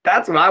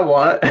 that's what I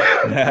want.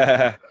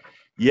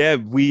 Yeah.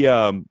 We,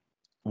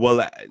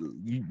 well,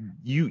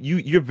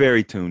 you're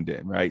very tuned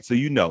in, right? So,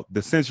 you know,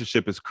 the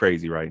censorship is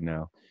crazy right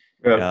now.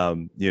 Yeah.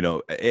 You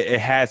know, it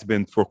has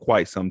been for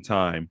quite some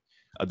time.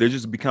 They're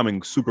just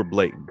becoming super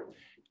blatant.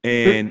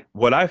 And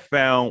what I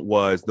found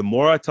was, the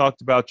more I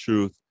talked about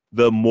truth,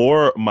 the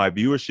more my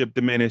viewership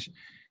diminished.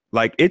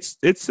 Like, it's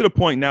to the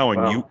point now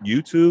on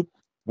YouTube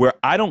where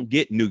I don't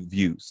get new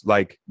views.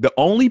 Like, the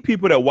only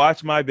people that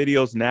watch my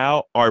videos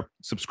now are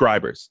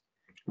subscribers.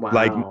 Wow.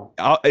 Like,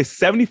 it's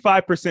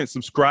 75%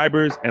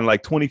 subscribers and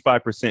like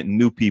 25%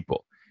 new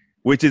people,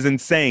 which is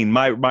insane.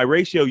 My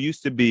ratio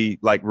used to be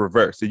like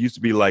reverse. It used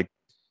to be like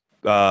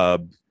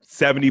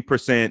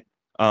 70%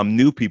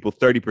 new people,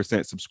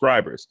 30%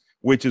 subscribers,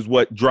 which is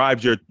what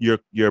drives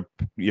your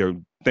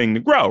thing to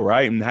grow,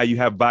 right? And how you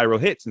have viral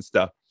hits and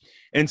stuff.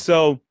 And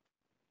so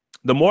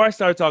the more I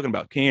started talking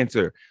about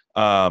cancer,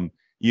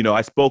 you know,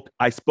 I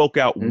spoke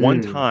out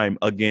one time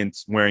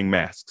against wearing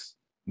masks,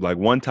 like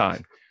one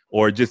time,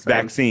 or just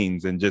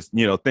vaccines and just,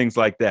 you know, things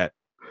like that.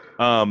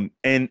 And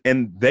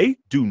they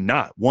do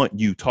not want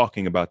you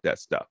talking about that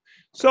stuff.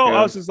 So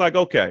I was just like,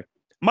 okay,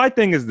 my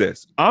thing is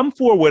this: I'm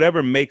for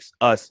whatever makes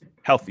us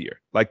healthier,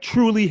 like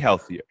truly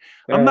healthier.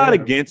 I'm not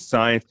against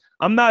science.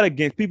 I'm not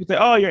against people say,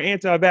 oh, you're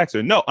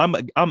anti-vaxxer. No,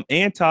 I'm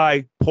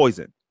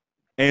anti-poison.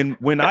 And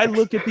when I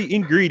look at the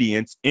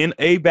ingredients in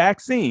a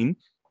vaccine,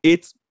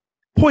 it's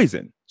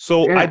poison.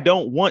 So I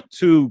don't want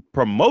to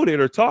promote it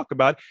or talk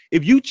about it.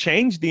 If you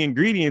change the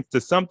ingredients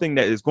to something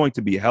that is going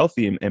to be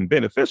healthy and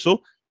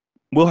beneficial,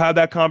 we'll have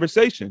that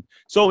conversation.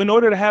 So in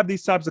order to have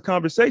these types of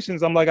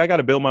conversations, I'm like, I got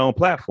to build my own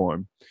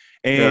platform.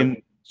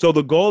 And so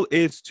the goal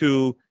is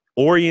to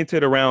orient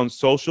it around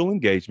social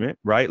engagement,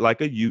 right?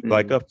 Like a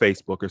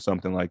Facebook or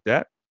something like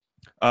that.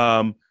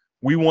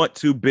 We want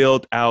to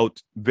build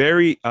out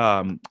very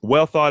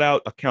well thought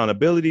out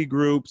accountability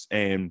groups,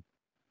 and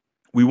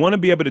we want to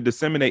be able to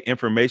disseminate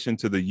information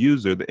to the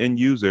user, the end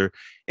user,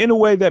 in a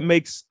way that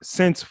makes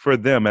sense for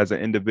them as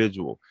an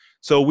individual.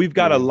 So we've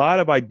got a lot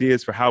of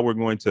ideas for how we're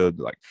going to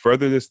like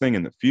further this thing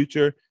in the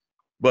future.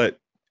 But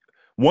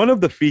one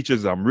of the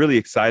features I'm really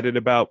excited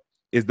about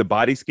is the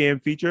body scan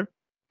feature,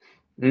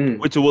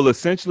 which will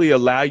essentially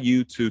allow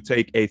you to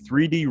take a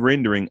 3D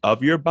rendering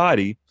of your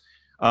body,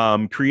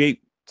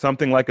 create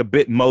something like a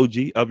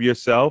Bitmoji of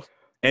yourself.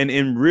 And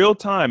in real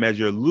time, as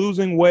you're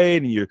losing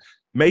weight and you're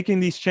making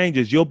these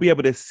changes, you'll be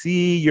able to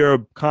see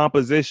your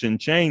composition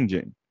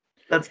changing.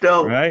 That's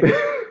dope. Right?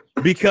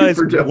 Because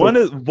one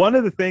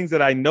of the things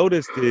that I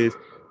noticed is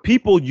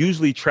people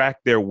usually track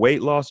their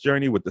weight loss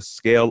journey with the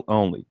scale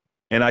only.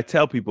 And I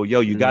tell people, yo,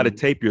 you got to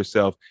tape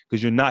yourself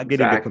because you're not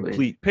getting the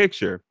complete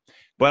picture.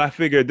 But I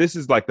figured this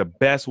is like the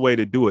best way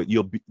to do it.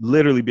 You'll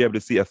literally be able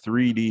to see a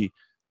 3D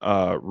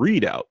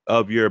readout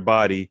of your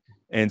body.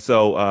 And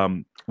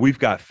so we've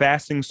got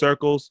fasting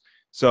circles.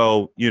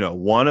 So, you know,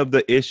 one of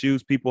the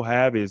issues people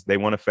have is they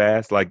want to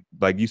fast. Like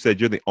you said,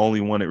 you're the only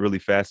one that really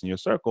fasts in your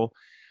circle.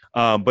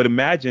 But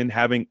imagine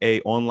having a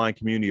online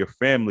community or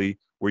family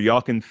where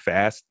y'all can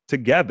fast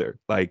together.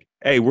 Like,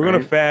 hey, we're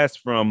going to fast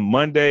from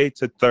Monday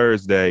to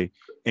Thursday.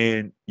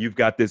 And you've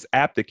got this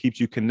app that keeps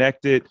you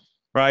connected.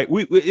 Right.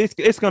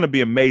 It's going to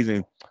be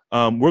amazing.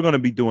 We're going to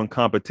be doing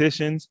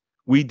competitions.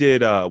 We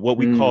did what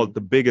we called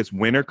the biggest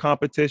winner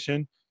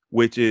competition,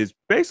 which is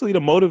basically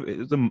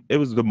it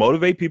was to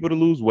motivate people to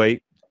lose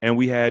weight. And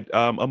we had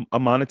a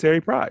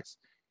monetary prize.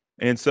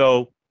 And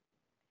so,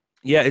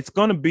 yeah, it's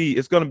going to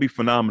be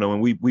phenomenal.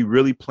 And we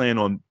really plan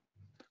on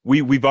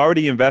we've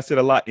already invested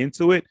a lot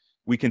into it.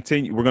 We're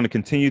going to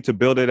continue to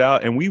build it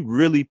out. And we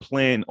really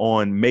plan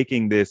on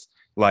making this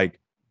like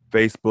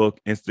Facebook,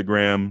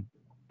 Instagram,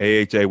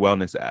 AHA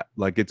wellness app.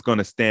 Like it's going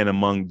to stand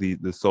among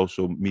the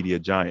social media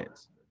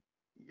giants.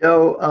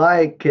 Yo,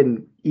 I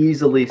can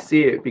easily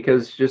see it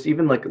because just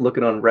even like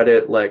looking on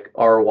Reddit, like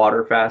our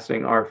water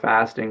fasting, our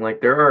fasting,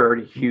 like there are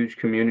already huge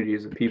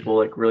communities of people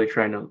like really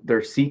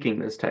they're seeking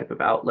this type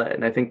of outlet.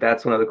 And I think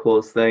that's one of the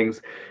coolest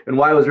things and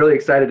why I was really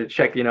excited to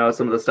check,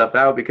 some of the stuff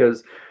out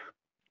because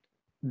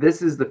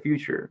this is the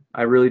future.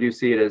 I really do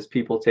see it as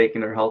people taking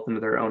their health into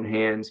their own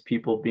hands,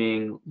 people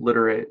being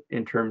literate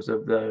in terms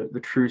of the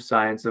true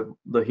science of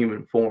the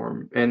human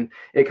form. And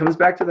it comes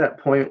back to that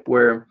point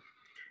where,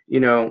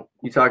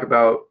 you talk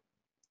about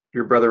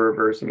your brother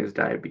reversing his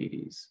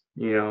diabetes.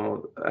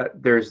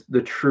 There's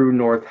the True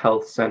North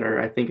Health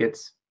Center. I think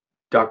it's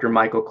Dr.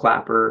 Michael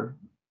Clapper.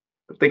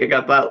 I think I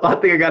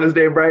got his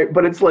name right,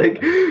 but it's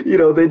like,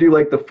 they do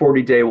like the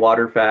 40-day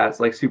water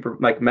fast,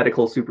 like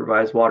medical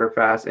supervised water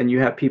fast. And you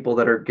have people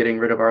that are getting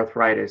rid of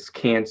arthritis,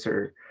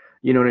 cancer,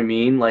 you know what I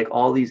mean? Like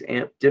all these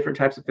different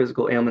types of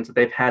physical ailments that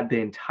they've had the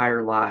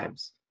entire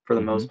lives for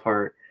the most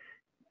part.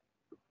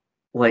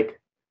 Like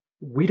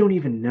we don't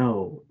even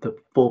know the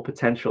full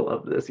potential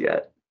of this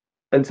yet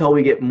until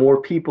we get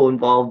more people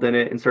involved in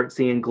it and start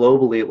seeing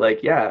globally,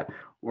 like, yeah,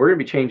 we're going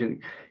to be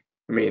changing.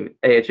 I mean,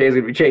 AHA is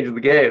going to be changing the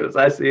game as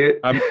I see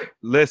it.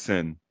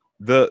 Listen,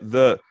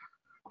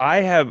 I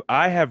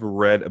have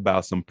read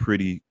about some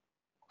pretty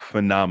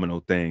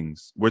phenomenal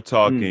things. We're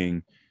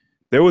talking,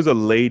 there was a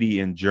lady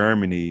in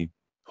Germany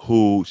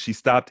who she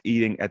stopped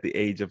eating at the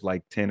age of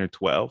like 10 or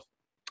 12.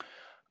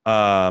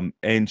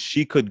 And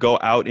she could go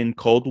out in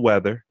cold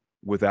weather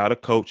without a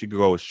coat. She could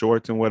go with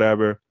shorts and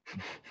whatever.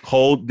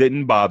 Cold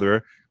didn't bother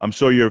her. I'm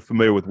sure you're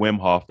familiar with Wim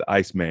Hof, the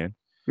Iceman.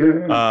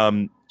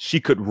 She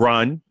could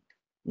run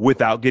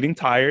without getting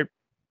tired.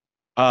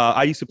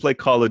 I used to play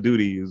Call of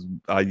Duty.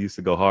 I used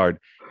to go hard.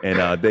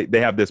 And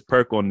they have this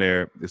perk on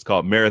there. It's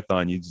called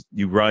Marathon.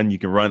 You run, you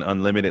can run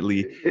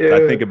unlimitedly. Yeah. I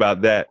think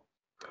about that.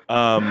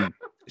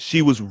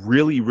 She was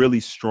really,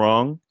 really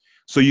strong.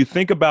 So you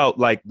think about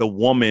like the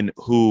woman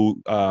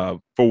who, for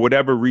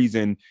whatever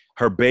reason,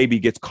 her baby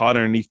gets caught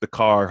underneath the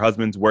car, her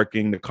husband's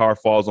working, the car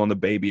falls on the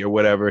baby or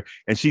whatever,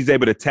 and she's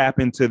able to tap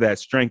into that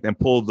strength and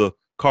pull the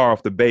car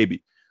off the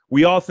baby.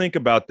 We all think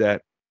about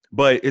that,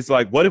 but it's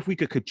like, what if we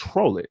could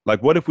control it?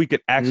 Like, what if we could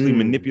actually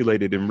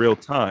manipulate it in real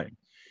time?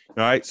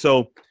 All right.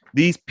 So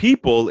these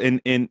people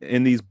in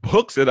these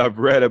books that I've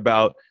read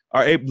about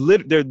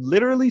they're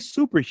literally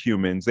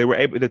superhumans.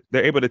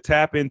 They're able to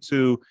tap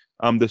into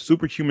the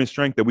superhuman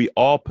strength that we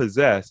all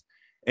possess.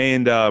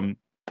 And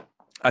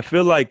I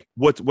feel like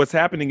what's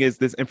happening is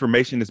this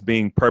information is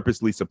being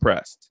purposely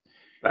suppressed.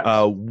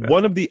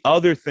 One of the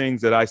other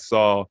things that I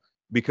saw,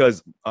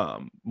 because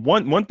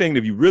one thing,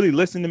 if you really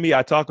listen to me,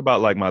 I talk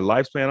about like my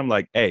lifespan. I'm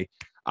like, hey,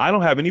 I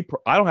don't have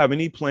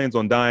any plans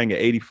on dying at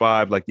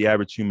 85 like the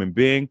average human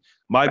being.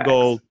 My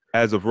goal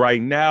as of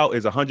right now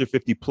is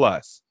 150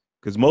 plus,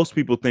 because most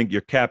people think you're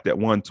capped at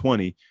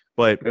 120.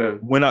 But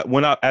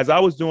as I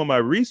was doing my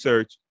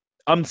research,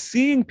 I'm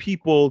seeing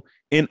people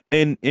in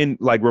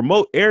like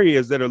remote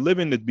areas that are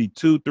living to be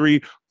 200,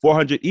 300,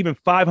 400, even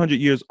 500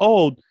 years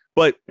old,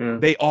 but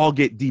they all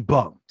get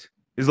debunked.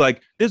 It's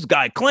like, this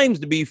guy claims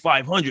to be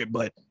 500,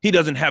 but he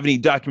doesn't have any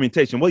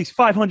documentation. Well, he's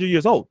 500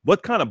 years old.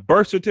 What kind of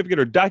birth certificate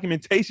or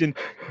documentation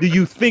do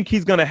you think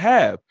he's going to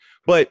have?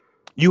 But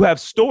you have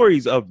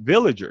stories of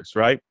villagers,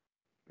 right?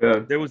 Yeah.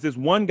 There was this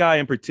one guy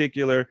in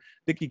particular,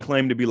 I think he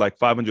claimed to be like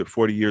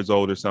 540 years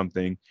old or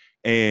something.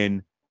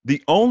 And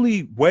the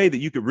only way that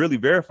you could really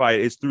verify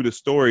it is through the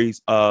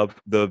stories of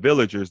the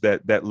villagers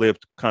that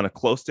lived kind of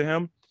close to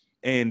him.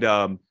 And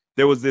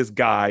there was this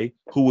guy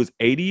who was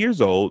 80 years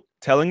old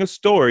telling a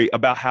story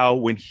about how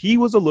when he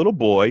was a little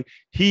boy,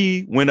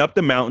 he went up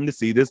the mountain to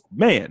see this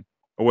man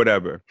or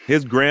whatever.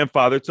 His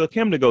grandfather took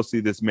him to go see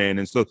this man.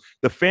 And so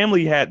the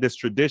family had this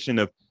tradition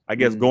of, I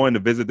guess, going to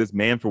visit this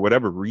man for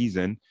whatever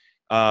reason.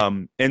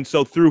 And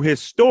so through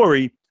his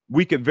story,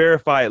 we could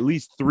verify at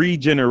least 3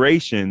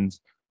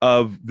 generations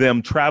of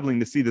them traveling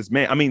to see this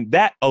man. I mean,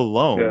 that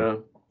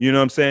alone, you know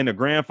what I'm saying? A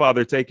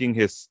grandfather taking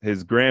his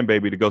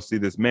grandbaby to go see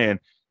this man,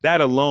 that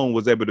alone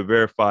was able to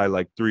verify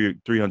like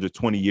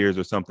 320 years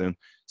or something.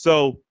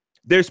 So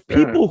there's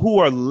people who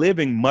are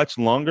living much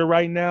longer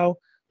right now.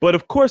 But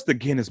of course, the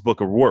Guinness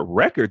Book of World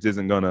Records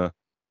isn't gonna,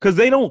 because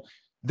they don't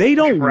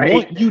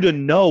want you to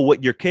know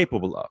what you're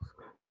capable of.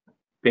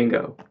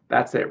 Bingo.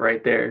 That's it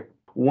right there.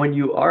 When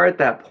you are at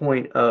that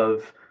point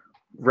of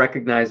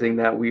recognizing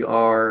that we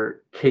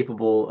are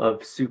capable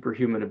of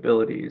superhuman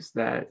abilities,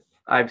 that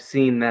I've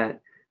seen that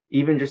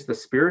even just the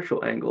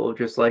spiritual angle,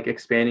 just like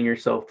expanding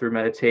yourself through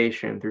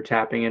meditation, through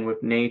tapping in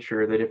with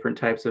nature, the different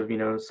types of,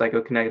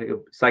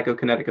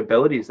 psychokinetic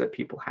abilities that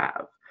people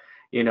have,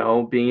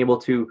 being able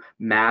to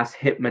mass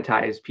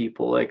hypnotize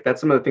people. Like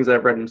that's some of the things that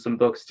I've read in some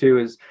books too,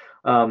 is,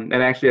 and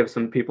I actually have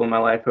some people in my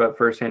life who have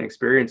firsthand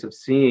experience of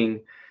seeing,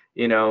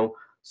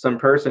 some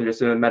person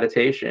just in a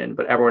meditation,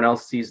 but everyone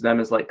else sees them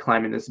as like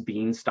climbing this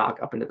beanstalk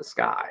up into the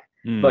sky.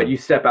 But you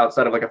step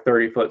outside of like a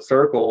 30-foot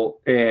circle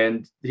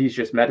and he's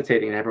just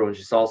meditating and everyone's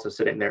just also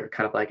sitting there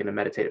kind of like in a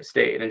meditative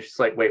state. And it's just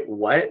like, wait,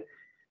 what?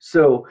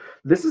 So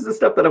this is the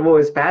stuff that I'm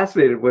always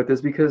fascinated with,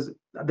 is because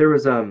there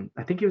was,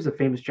 I think he was a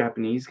famous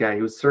Japanese guy.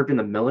 He was served in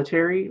the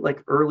military,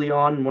 like early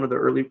on in one of the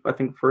early, I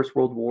think, First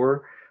World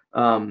War.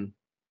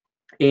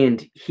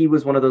 And he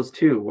was one of those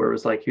too, where it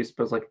was like, he was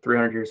supposed like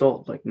 300 years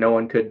old. Like no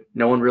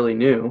one really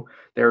knew.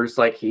 There was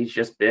like, he's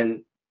just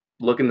been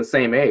looking the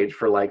same age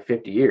for like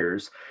 50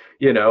 years,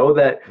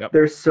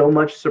 There's so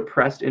much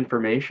suppressed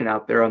information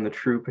out there on the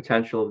true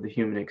potential of the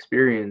human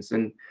experience.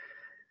 And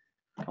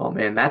oh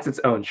man, that's its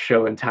own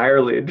show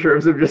entirely in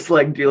terms of just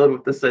like dealing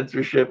with the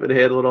censorship and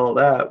handling all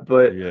that.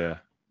 But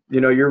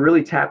you're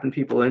really tapping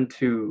people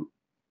into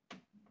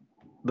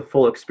the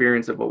full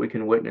experience of what we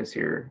can witness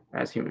here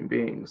as human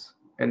beings.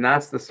 And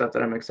that's the stuff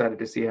that I'm excited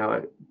to see how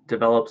it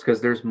develops,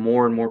 because there's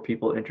more and more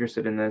people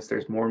interested in this.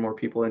 There's more and more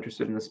people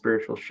interested in the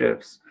spiritual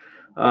shifts.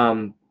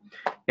 And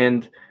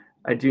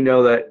I do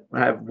know that I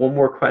have one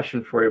more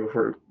question for you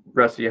before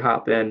Rusty you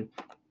hop in.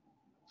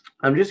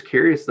 I'm just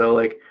curious though,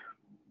 like,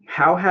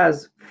 how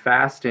has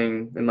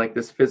fasting and like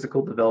this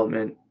physical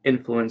development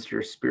influenced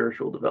your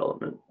spiritual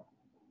development?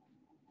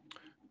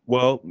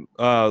 Well,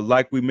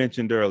 like we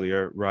mentioned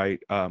earlier, right?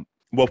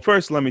 Well,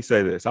 first, let me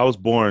say this. I was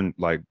born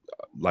like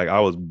I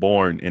was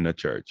born in a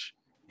church.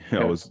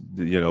 I was,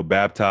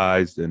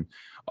 baptized and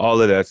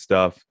all of that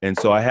stuff. And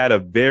so I had a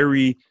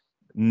very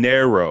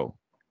narrow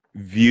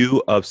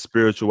view of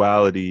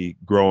spirituality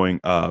growing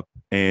up.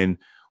 And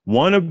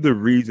one of the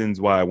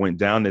reasons why I went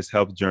down this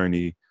health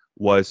journey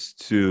was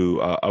to,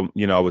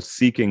 I was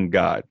seeking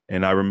God.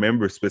 And I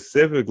remember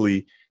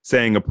specifically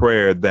saying a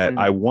prayer that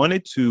I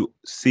wanted to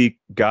seek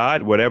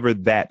God, whatever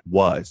that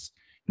was,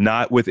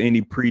 not with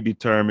any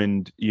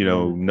predetermined,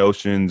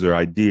 notions or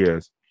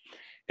ideas.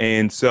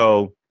 And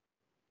so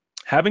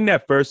having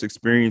that first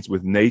experience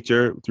with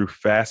nature through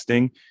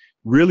fasting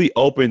really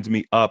opened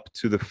me up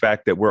to the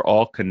fact that we're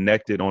all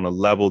connected on a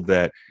level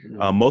that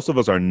most of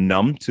us are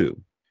numb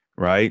to,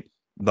 right?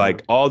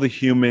 Like all the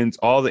humans,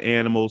 all the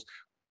animals.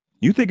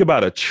 You think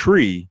about a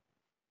tree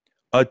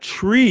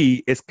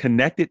is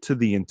connected to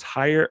the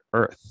entire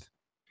earth.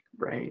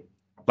 Right.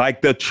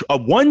 Like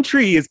one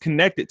tree is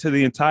connected to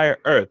the entire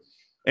earth.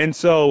 And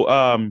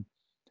so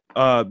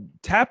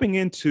tapping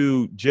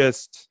into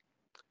just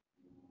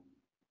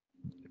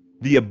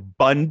the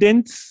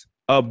abundance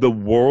of the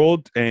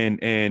world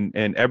and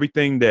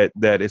everything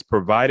that is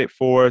provided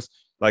for us,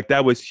 like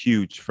that was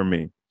huge for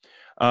me.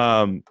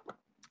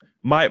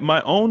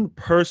 My own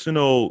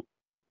personal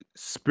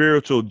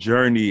spiritual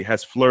journey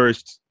has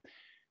flourished.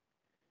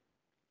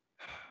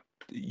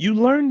 You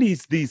learn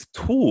these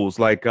tools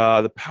like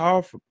the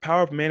power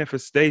of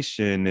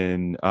manifestation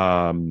and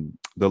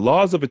the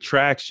laws of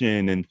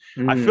attraction, and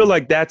I feel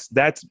like that's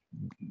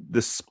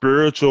the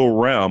spiritual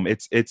realm.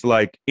 It's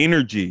like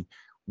energy.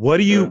 What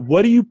are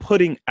you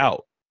putting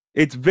out?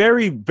 It's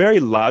very, very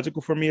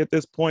logical for me at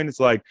this point. It's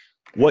like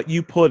what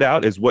you put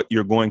out is what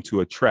you're going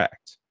to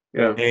attract.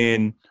 Yeah.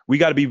 And we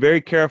got to be very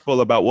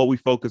careful about what we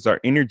focus our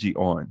energy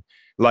on.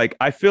 Like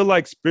I feel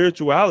like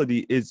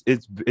spirituality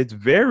it's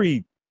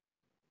very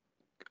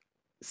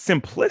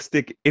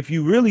simplistic. If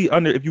you really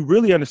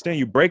understand,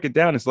 you break it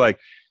down, it's like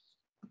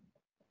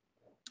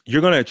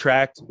you're going to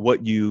attract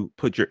what you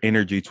put your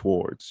energy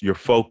towards, your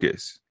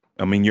focus.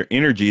 I mean, your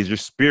energy is your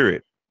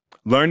spirit.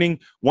 Learning,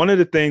 one of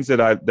the things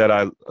that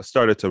I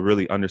started to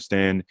really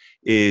understand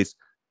is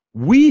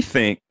we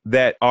think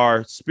that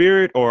our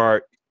spirit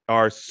or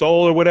our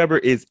soul or whatever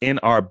is in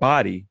our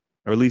body,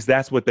 or at least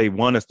that's what they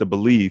want us to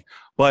believe.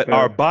 But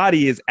our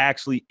body is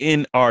actually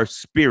in our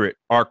spirit,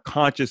 our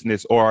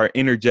consciousness, or our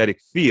energetic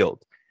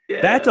field.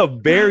 Yeah. That's a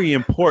very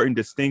important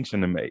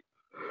distinction to make.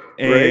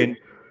 And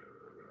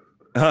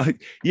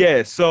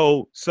yeah,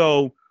 so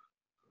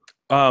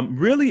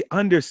really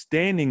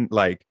understanding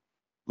like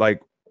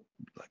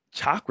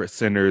chakra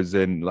centers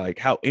and like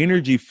how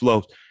energy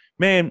flows.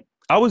 Man,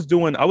 I was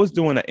doing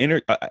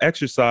an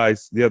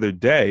exercise the other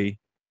day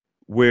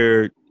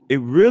where it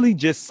really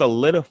just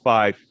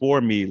solidified for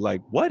me,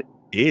 like, what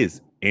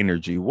is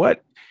energy?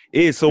 What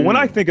is, so when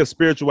I think of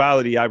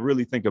spirituality, I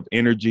really think of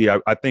energy.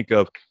 I think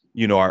of,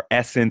 you know, our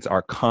essence,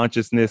 our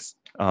consciousness,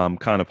 kind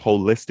of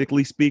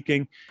holistically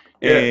speaking.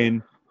 Yeah.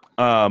 And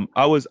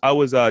I was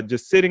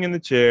just sitting in the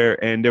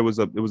chair, and it was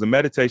a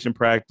meditation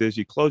practice.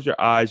 You close your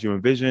eyes, you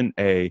envision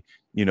I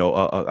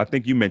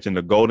think you mentioned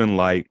a golden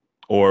light,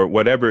 or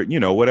whatever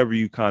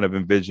you kind of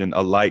envision,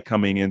 a light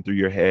coming in through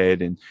your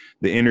head, and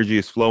the energy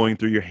is flowing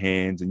through your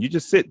hands, and you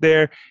just sit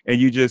there and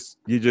you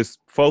just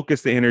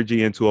focus the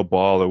energy into a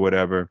ball or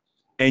whatever,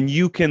 and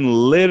you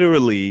can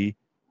literally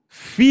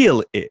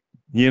feel it.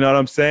 You know what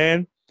I'm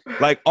saying?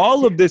 Like,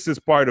 all of this is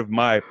part of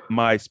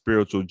my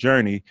spiritual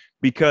journey,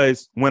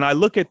 because when I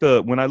look at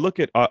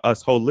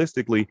us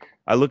holistically,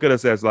 I look at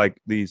us as like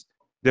these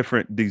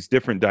different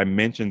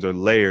dimensions or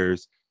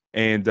layers.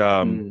 And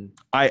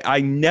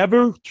I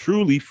never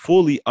truly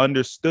fully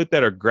understood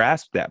that or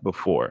grasped that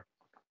before,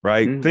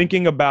 right?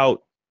 Thinking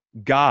about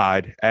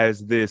God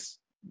as this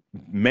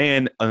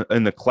man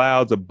in the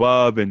clouds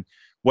above and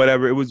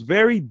whatever, it was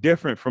very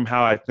different from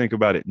how I think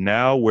about it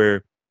now,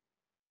 where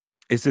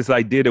it's this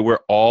idea that we're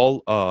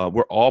all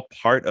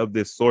part of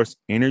this source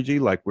energy,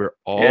 like we're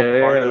all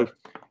part of,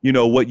 you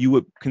know, what you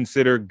would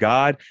consider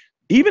God.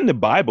 Even the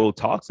Bible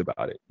talks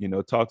about it, you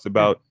know, talks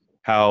about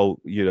how,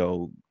 you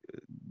know,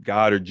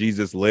 God or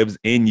Jesus lives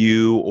in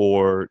you,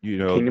 or, you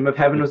know, kingdom of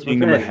heaven was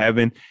kingdom within. of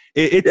heaven.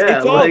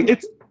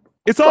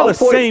 It's all the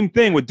same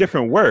thing with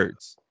different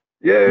words.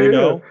 You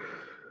know.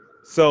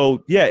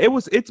 So yeah,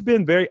 it's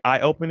been very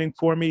eye-opening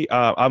for me.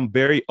 I'm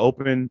very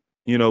open.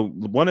 You know,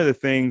 one of the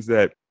things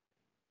that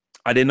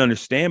I didn't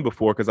understand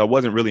before, because I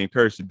wasn't really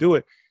encouraged to do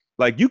it,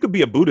 like, you could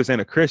be a Buddhist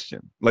and a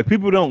Christian. Like,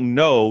 people don't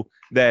know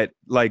that,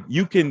 like,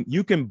 you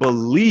can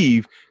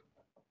believe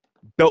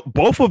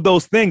both of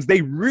those things.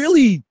 They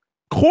really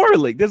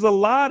correlate. There's a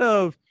lot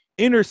of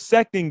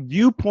intersecting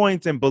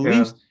viewpoints and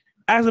beliefs.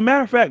 As a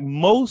matter of fact,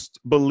 most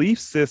belief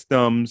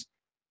systems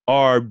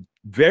are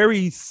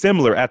very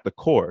similar at the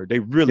core. They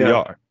really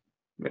are.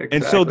 Exactly.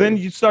 And so then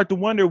you start to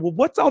wonder, well,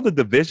 what's all the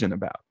division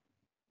about?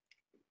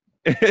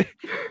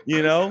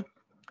 You know?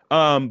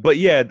 But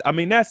yeah, I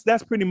mean,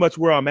 that's pretty much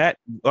where I'm at.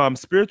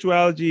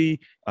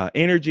 Spirituality,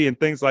 energy, and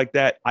things like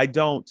that.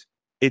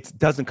 It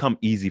doesn't come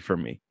easy for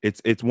me.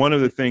 It's one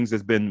of the things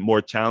that's been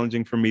more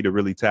challenging for me to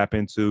really tap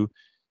into.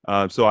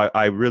 So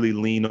I really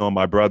lean on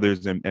my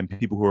brothers and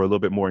people who are a little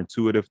bit more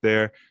intuitive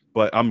there,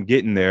 but I'm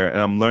getting there and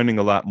I'm learning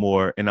a lot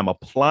more, and I'm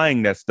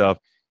applying that stuff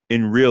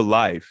in real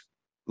life.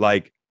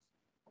 Like,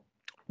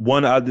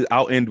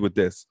 I'll end with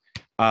this.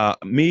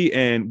 Me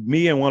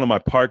and one of my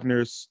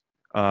partners,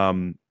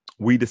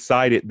 we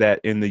decided that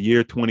in the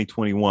year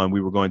 2021, we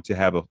were going to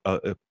have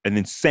an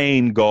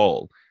insane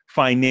goal,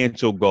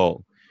 financial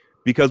goal,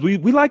 because we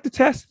like to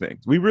test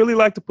things. We really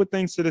like to put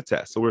things to the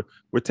test. So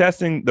we're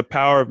testing the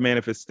power of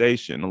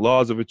manifestation, the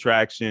laws of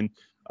attraction.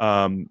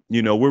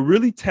 You know, we're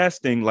really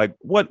testing, like,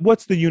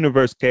 what's the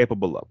universe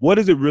capable of? What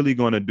is it really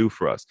going to do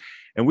for us?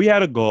 And we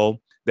had a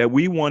goal that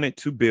we wanted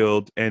to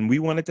build, and we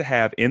wanted to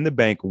have in the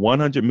bank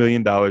 $100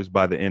 million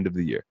by the end of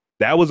the year.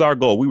 That was our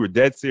goal. We were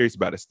dead serious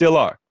about it. Still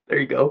are. There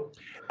you go.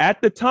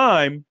 At the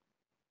time,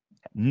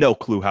 no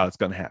clue how it's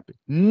going to happen.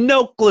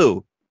 No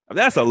clue.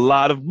 That's a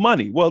lot of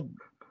money. Well,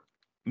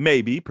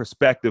 maybe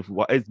perspective.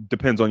 It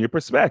depends on your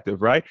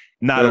perspective, right?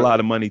 Not a lot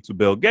of money to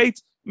Bill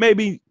Gates.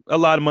 Maybe a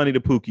lot of money to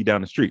Pookie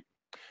down the street.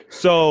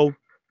 So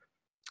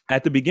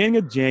at the beginning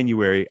of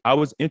January, I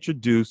was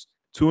introduced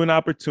to an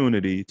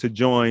opportunity to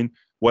join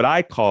what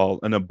I call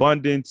an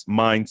abundance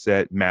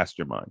mindset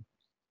mastermind.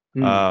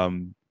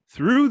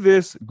 Through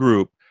this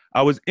group,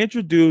 I was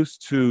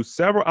introduced to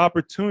several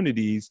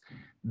opportunities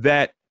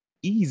that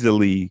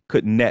easily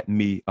could net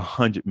me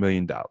 $100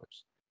 million.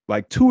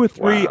 Like 2 or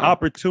 3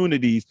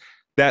 opportunities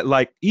that,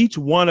 like, each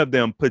one of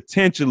them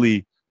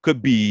potentially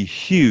could be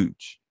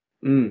huge.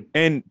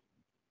 And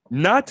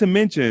not to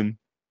mention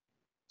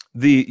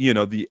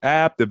the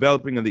app,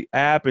 developing of the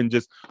app, and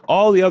just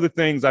all the other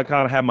things I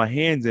kind of have my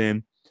hands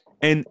in.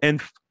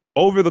 And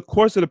over the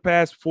course of the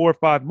past 4 or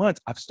 5 months,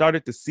 I've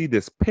started to see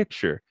this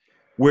picture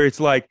where it's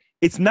like,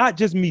 it's not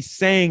just me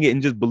saying it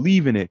and just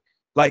believing it.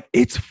 Like,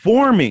 it's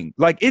forming,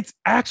 like, it's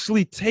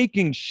actually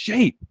taking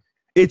shape.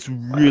 It's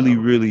really,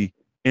 really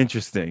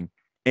interesting.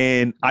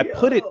 And I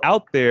put it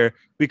out there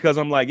because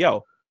I'm like,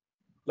 yo,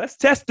 let's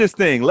test this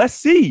thing. Let's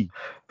see.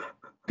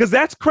 Because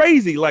that's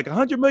crazy. Like,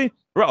 100 million,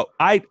 bro,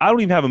 I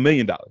don't even have $1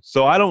 million.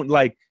 So I don't,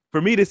 like,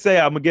 for me to say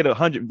I'm gonna get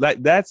 100, like,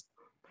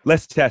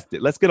 let's test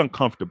it. Let's get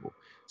uncomfortable.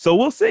 So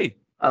we'll see.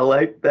 I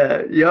like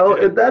that.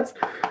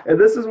 And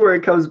this is where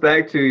it comes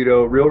back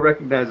to, real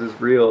recognizes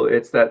real.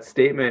 It's that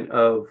statement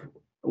of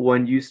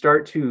when you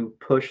start to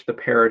push the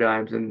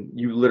paradigms and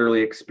you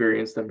literally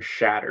experience them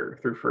shatter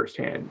through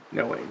firsthand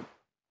knowing,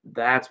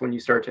 that's when you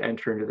start to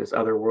enter into this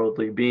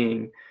otherworldly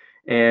being.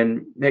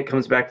 And it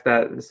comes back to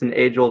that. It's an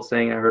age-old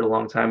saying I heard a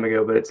long time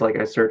ago, but it's like,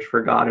 I searched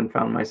for God and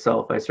found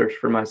myself. I searched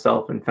for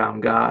myself and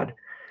found God.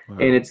 Wow.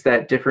 And it's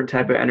that different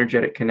type of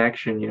energetic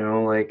connection,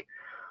 like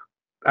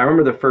I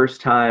remember the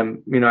first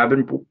time, I've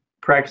been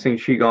practicing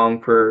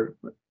Qigong for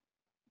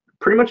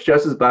pretty much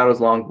just about as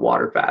long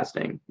water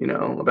fasting,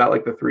 about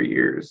like the 3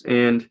 years.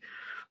 And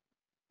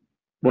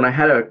when I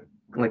had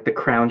the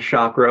crown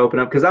chakra open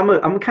up, because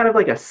I'm kind of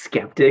like a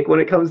skeptic when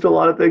it comes to a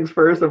lot of things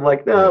first. I'm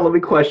like, no, let me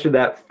question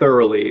that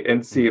thoroughly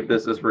and see if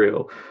this is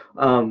real.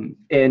 And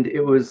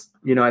it was,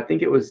 I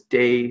think it was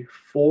day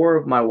 4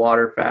 of my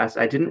water fast.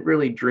 I didn't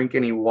really drink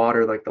any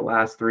water like the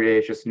last 3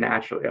 days, just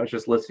naturally. I was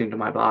just listening to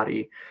my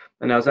body,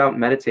 and I was out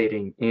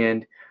meditating,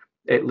 and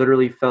it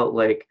literally felt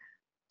like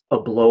a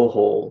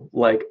blowhole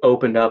like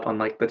opened up on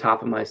like the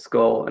top of my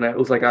skull, and it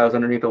was like I was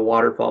underneath a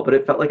waterfall, but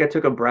it felt like I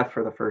took a breath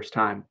for the first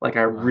time. Like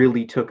I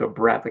really took a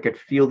breath. I could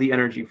feel the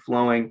energy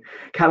flowing,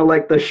 kind of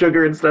like the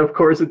sugar and stuff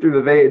coursing through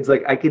the veins.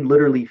 Like I could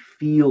literally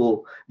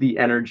feel the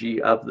energy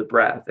of the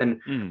breath.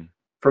 And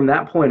from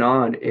that point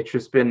on, it's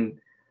just been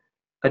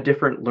a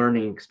different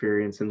learning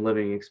experience and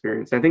living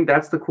experience. I think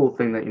that's the cool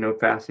thing that,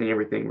 fasting and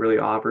everything really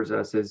offers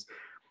us, is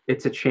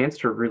it's a chance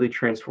to really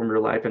transform your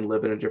life and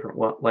live in a different,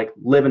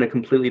 live in a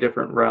completely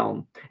different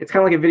realm. It's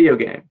kind of like a video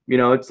game.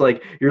 It's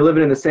like you're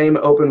living in the same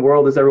open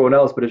world as everyone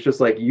else, but it's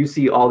just like you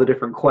see all the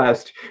different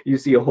quests, you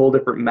see a whole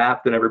different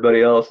map than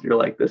everybody else. And you're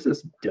like, this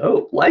is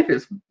dope. Life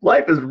is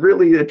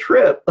really a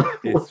trip.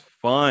 It's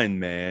fun,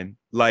 man.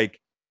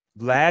 Like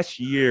last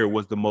year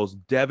was the most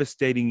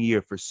devastating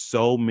year for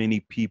so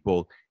many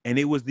people. And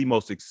it was the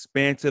most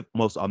expansive,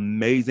 most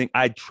amazing.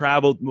 I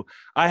traveled.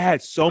 I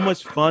had so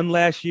much fun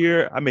last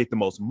year. I made the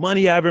most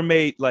money I ever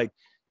made. Like,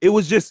 it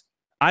was just,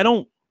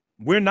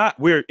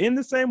 we're in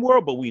the same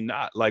world, but we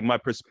not. Like, my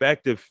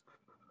perspective,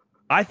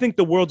 I think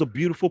the world's a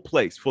beautiful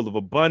place full of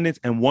abundance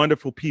and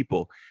wonderful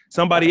people.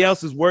 Somebody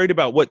else is worried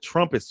about what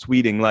Trump is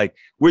tweeting. Like,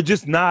 we're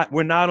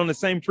not on the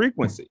same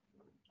frequency.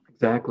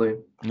 Exactly.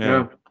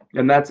 Yeah.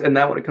 And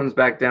that what it comes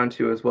back down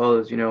to as well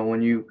is,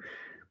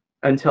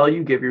 until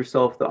you give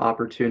yourself the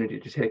opportunity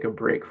to take a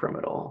break from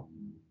it all,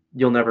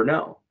 you'll never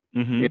know.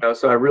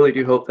 So I really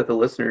do hope that the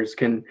listeners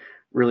can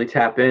really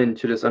tap in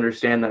to just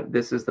understand that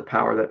this is the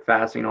power that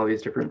fasting and all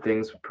these different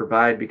things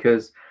provide.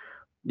 Because,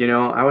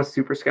 I was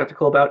super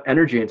skeptical about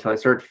energy until I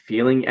started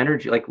feeling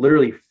energy, like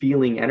literally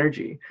feeling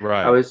energy.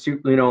 Right.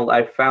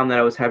 I found that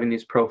I was having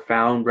these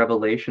profound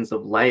revelations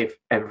of life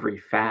every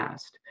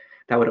fast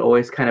that would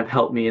always kind of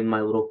help me in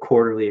my little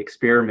quarterly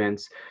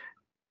experiments,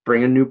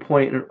 bring a new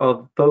point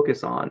of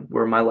focus on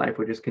where my life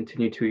would just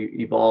continue to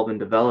evolve and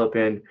develop.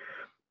 And,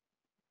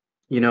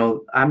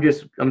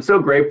 I'm so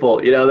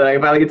grateful, that I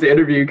finally get to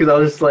interview, because I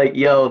was just like,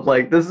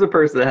 this is a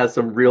person that has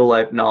some real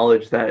life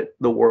knowledge that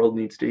the world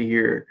needs to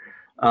hear.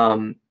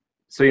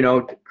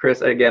 So,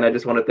 Chris, again, I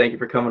just want to thank you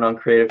for coming on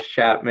Creatives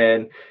Chat,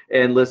 man.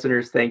 And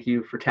listeners, thank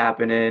you for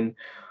tapping in.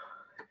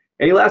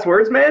 Any last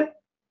words, man?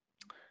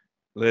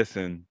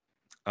 Listen,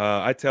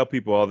 I tell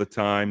people all the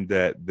time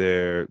that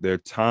their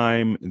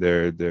time,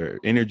 their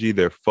energy,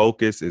 their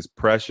focus is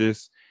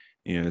precious.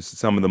 It's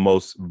some of the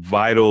most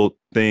vital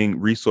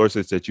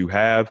resources that you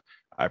have.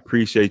 I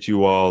appreciate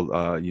you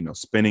all,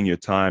 spending your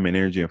time and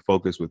energy and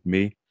focus with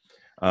me.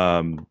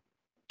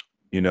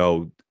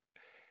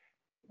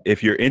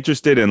 If you're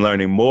interested in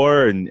learning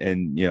more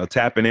and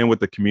tapping in with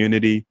the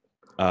community,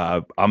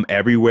 I'm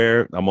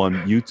everywhere. I'm on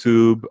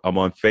YouTube. I'm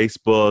on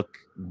Facebook,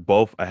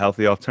 both A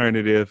Healthy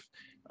Alternative.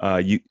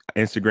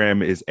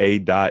 Instagram is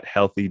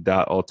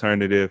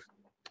a.healthy.alternative.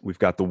 We've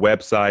got the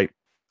website,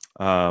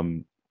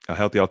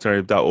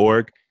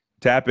 healthyalternative.org.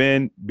 Tap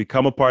in,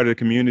 become a part of the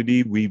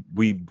community. We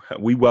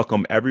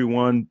welcome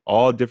everyone,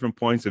 all different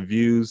points of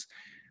views.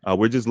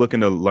 We're just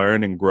looking to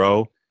learn and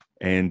grow,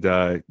 and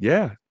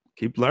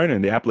keep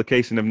learning. The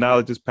application of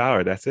knowledge is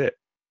power. That's it.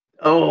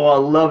 Oh, I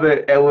love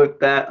it. And with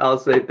that, I'll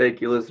say thank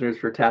you, listeners,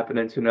 for tapping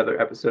into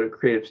another episode of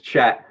Creatives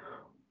Chat.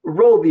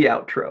 Roll the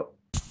outro.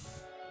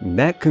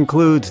 That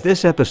concludes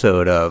this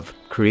episode of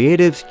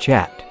Creatives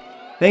Chat.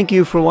 Thank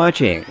you for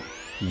watching.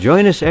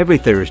 Join us every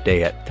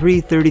Thursday at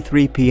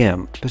 3:33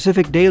 p.m.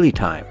 Pacific Daily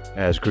Time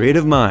as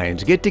creative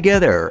minds get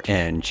together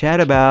and chat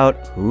about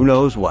who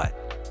knows what.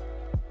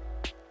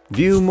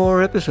 View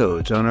more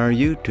episodes on our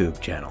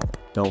YouTube channel.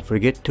 Don't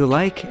forget to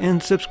like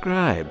and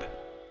subscribe.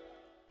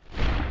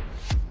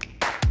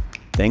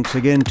 Thanks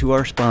again to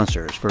our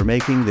sponsors for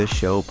making this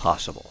show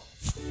possible.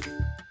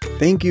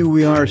 Thank you,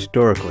 We Are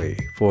Historically,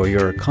 for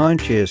your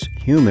conscious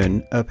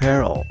human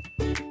apparel.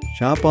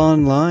 Shop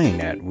online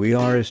at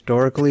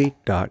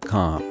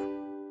wearehistorically.com.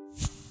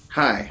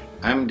 Hi,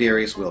 I'm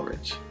Darius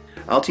Wilrich.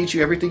 I'll teach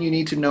you everything you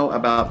need to know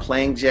about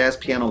playing jazz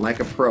piano like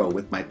a pro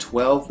with my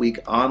 12-week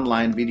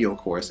online video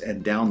course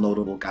and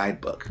downloadable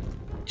guidebook,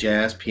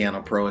 Jazz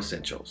Piano Pro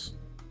Essentials.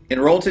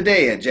 Enroll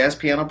today at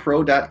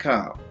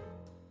jazzpianopro.com.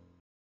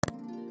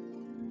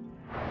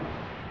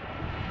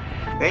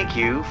 Thank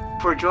you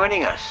for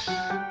joining us.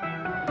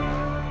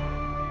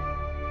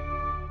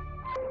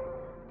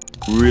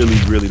 Really,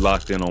 really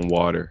locked in on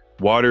water.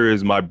 Water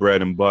is my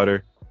bread and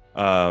butter.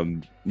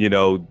 You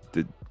know,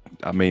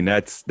 I mean,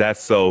 that's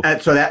so.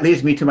 So that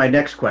leads me to my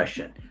next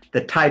question: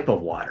 the type of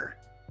water.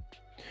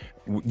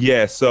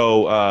 Yeah,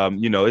 so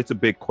you know, it's a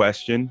big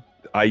question.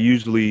 I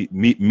usually,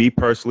 me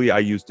personally, I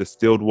use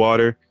distilled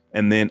water,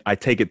 and then I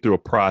take it through a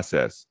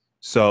process.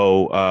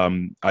 So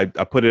I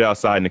put it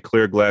outside in a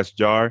clear glass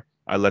jar.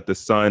 I let the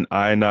sun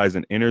ionize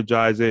and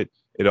energize it.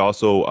 It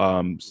also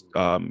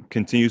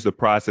continues the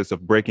process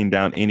of breaking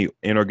down any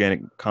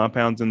inorganic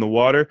compounds in the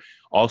water,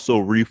 also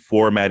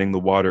reformatting the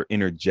water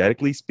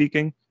energetically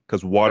speaking,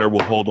 because water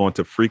will hold on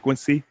to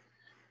frequency.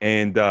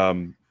 And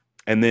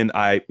then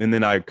I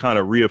kind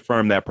of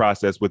reaffirm that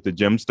process with the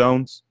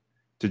gemstones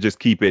to just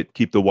keep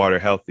the water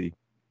healthy.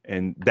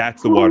 And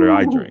that's the water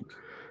I drink.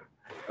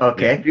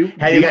 Okay. Do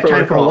Hey, you got time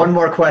for protocol. one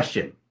more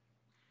question?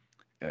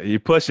 You're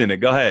pushing it.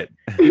 Go ahead.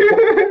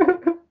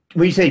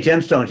 When you say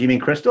gemstones, you mean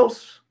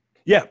crystals?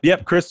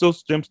 Yep.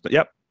 Crystals, gemstones.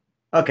 Yep.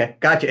 Okay,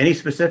 gotcha. Any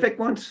specific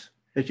ones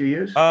that you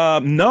use?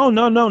 No,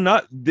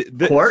 not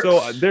Quartz?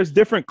 So there's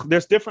different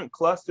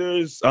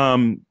clusters.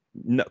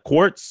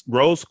 Quartz,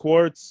 rose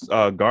quartz,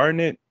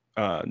 garnet,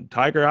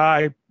 tiger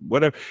eye,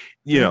 whatever.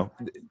 You know,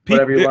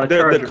 Whatever you want to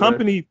charge it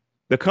with.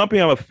 The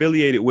company I'm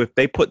affiliated with,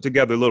 they put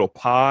together little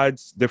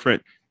pods,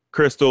 different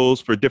crystals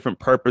for different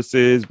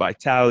purposes,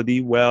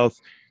 vitality, wealth,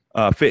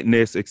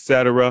 fitness,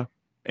 etc.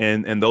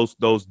 And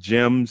those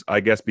gems, I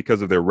guess,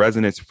 because of their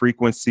resonance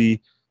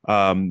frequency,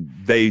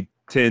 they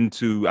tend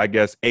to, I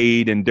guess,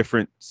 aid in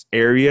different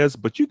areas,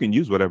 but you can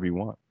use whatever you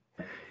want.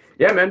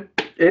 Yeah, man.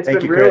 It's Thank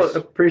been you, real. Chris.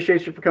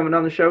 Appreciate you for coming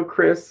on the show,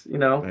 Chris. You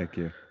know, Thank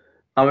you.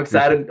 I'm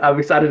excited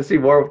to see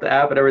more with the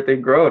app and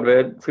everything growing,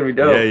 man. It's gonna be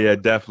dope. Yeah,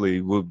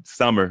 definitely. Well,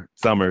 summer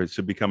it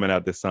should be coming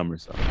out this summer.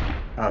 So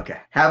Okay.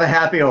 Have a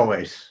happy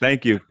always.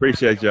 thank you.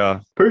 Appreciate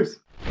y'all. Peace.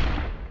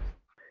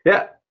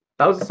 Yeah,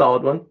 that was a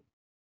solid one.